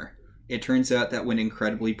on her. It turns out that when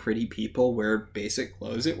incredibly pretty people wear basic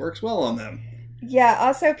clothes, it works well on them. Yeah,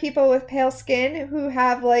 also people with pale skin who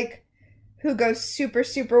have, like, who go super,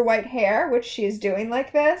 super white hair, which she is doing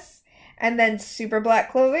like this, and then super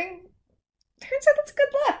black clothing. Turns out that's good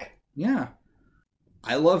luck. Yeah.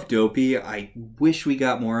 I love Dopey. I wish we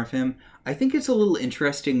got more of him. I think it's a little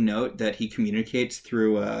interesting note that he communicates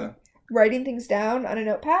through, writing things down on a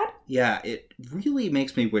notepad? Yeah, it really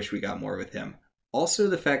makes me wish we got more with him. Also,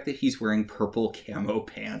 the fact that he's wearing purple camo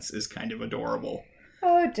pants is kind of adorable.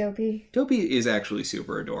 Oh, Dopey. Dopey is actually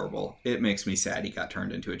super adorable. It makes me sad he got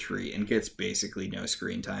turned into a tree and gets basically no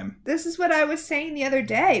screen time. This is what I was saying the other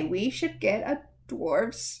day. We should get a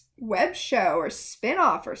Dwarves web show or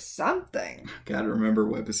spin-off or something. Gotta remember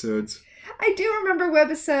webisodes. I do remember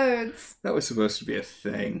webisodes. That was supposed to be a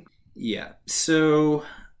thing. Yeah, so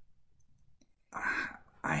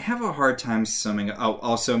I have a hard time summing up. Oh,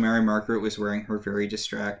 also, Mary Margaret was wearing her very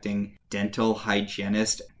distracting dental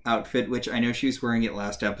hygienist outfit, which I know she was wearing it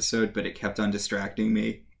last episode, but it kept on distracting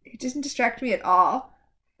me. It doesn't distract me at all.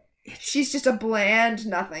 She's just a bland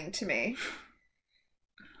nothing to me.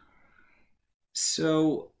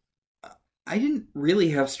 So, I didn't really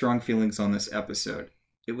have strong feelings on this episode.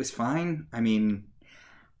 It was fine. I mean,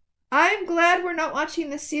 I'm glad we're not watching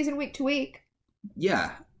this season week to week.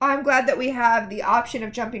 Yeah. I'm glad that we have the option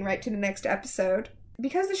of jumping right to the next episode.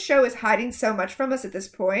 Because the show is hiding so much from us at this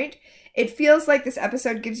point, it feels like this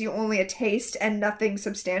episode gives you only a taste and nothing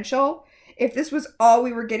substantial. If this was all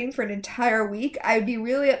we were getting for an entire week, I would be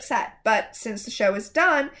really upset. But since the show is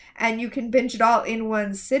done, and you can binge it all in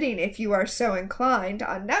one sitting if you are so inclined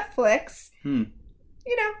on Netflix, you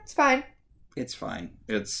know, it's fine. It's fine.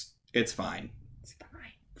 It's fine. It's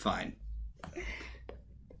fine. Fine.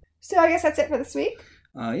 So I guess that's it for this week.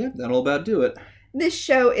 Yeah, that'll about do it. This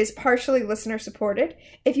show is partially listener supported.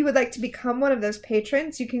 If you would like to become one of those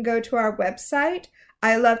patrons, you can go to our website,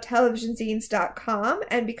 ilovetelevisionzines.com,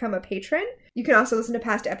 and become a patron. You can also listen to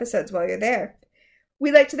past episodes while you're there.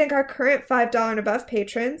 We'd like to thank our current $5 and above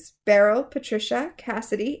patrons, Beryl, Patricia,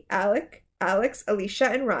 Cassidy, Alex,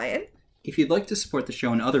 Alicia, and Ryan. If you'd like to support the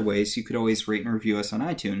show in other ways, you could always rate and review us on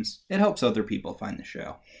iTunes. It helps other people find the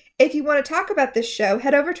show. If you want to talk about this show,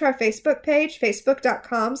 head over to our Facebook page,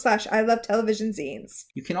 facebook.com/ilovetelevisionzines.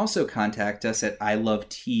 You can also contact us at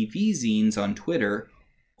ilovetvzines on Twitter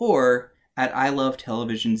or at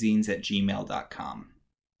ilovetelevisionzines@gmail.com.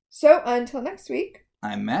 So until next week,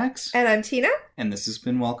 I'm Max. And I'm Tina. And this has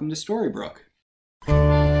been Welcome to Storybrooke.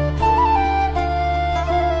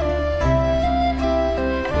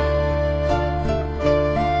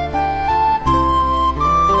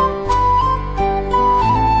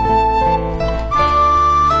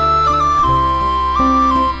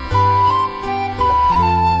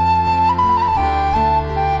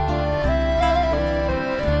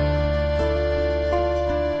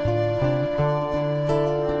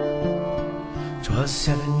 Was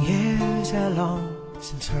 7 years ere long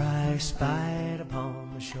since I spied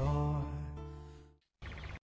upon the shore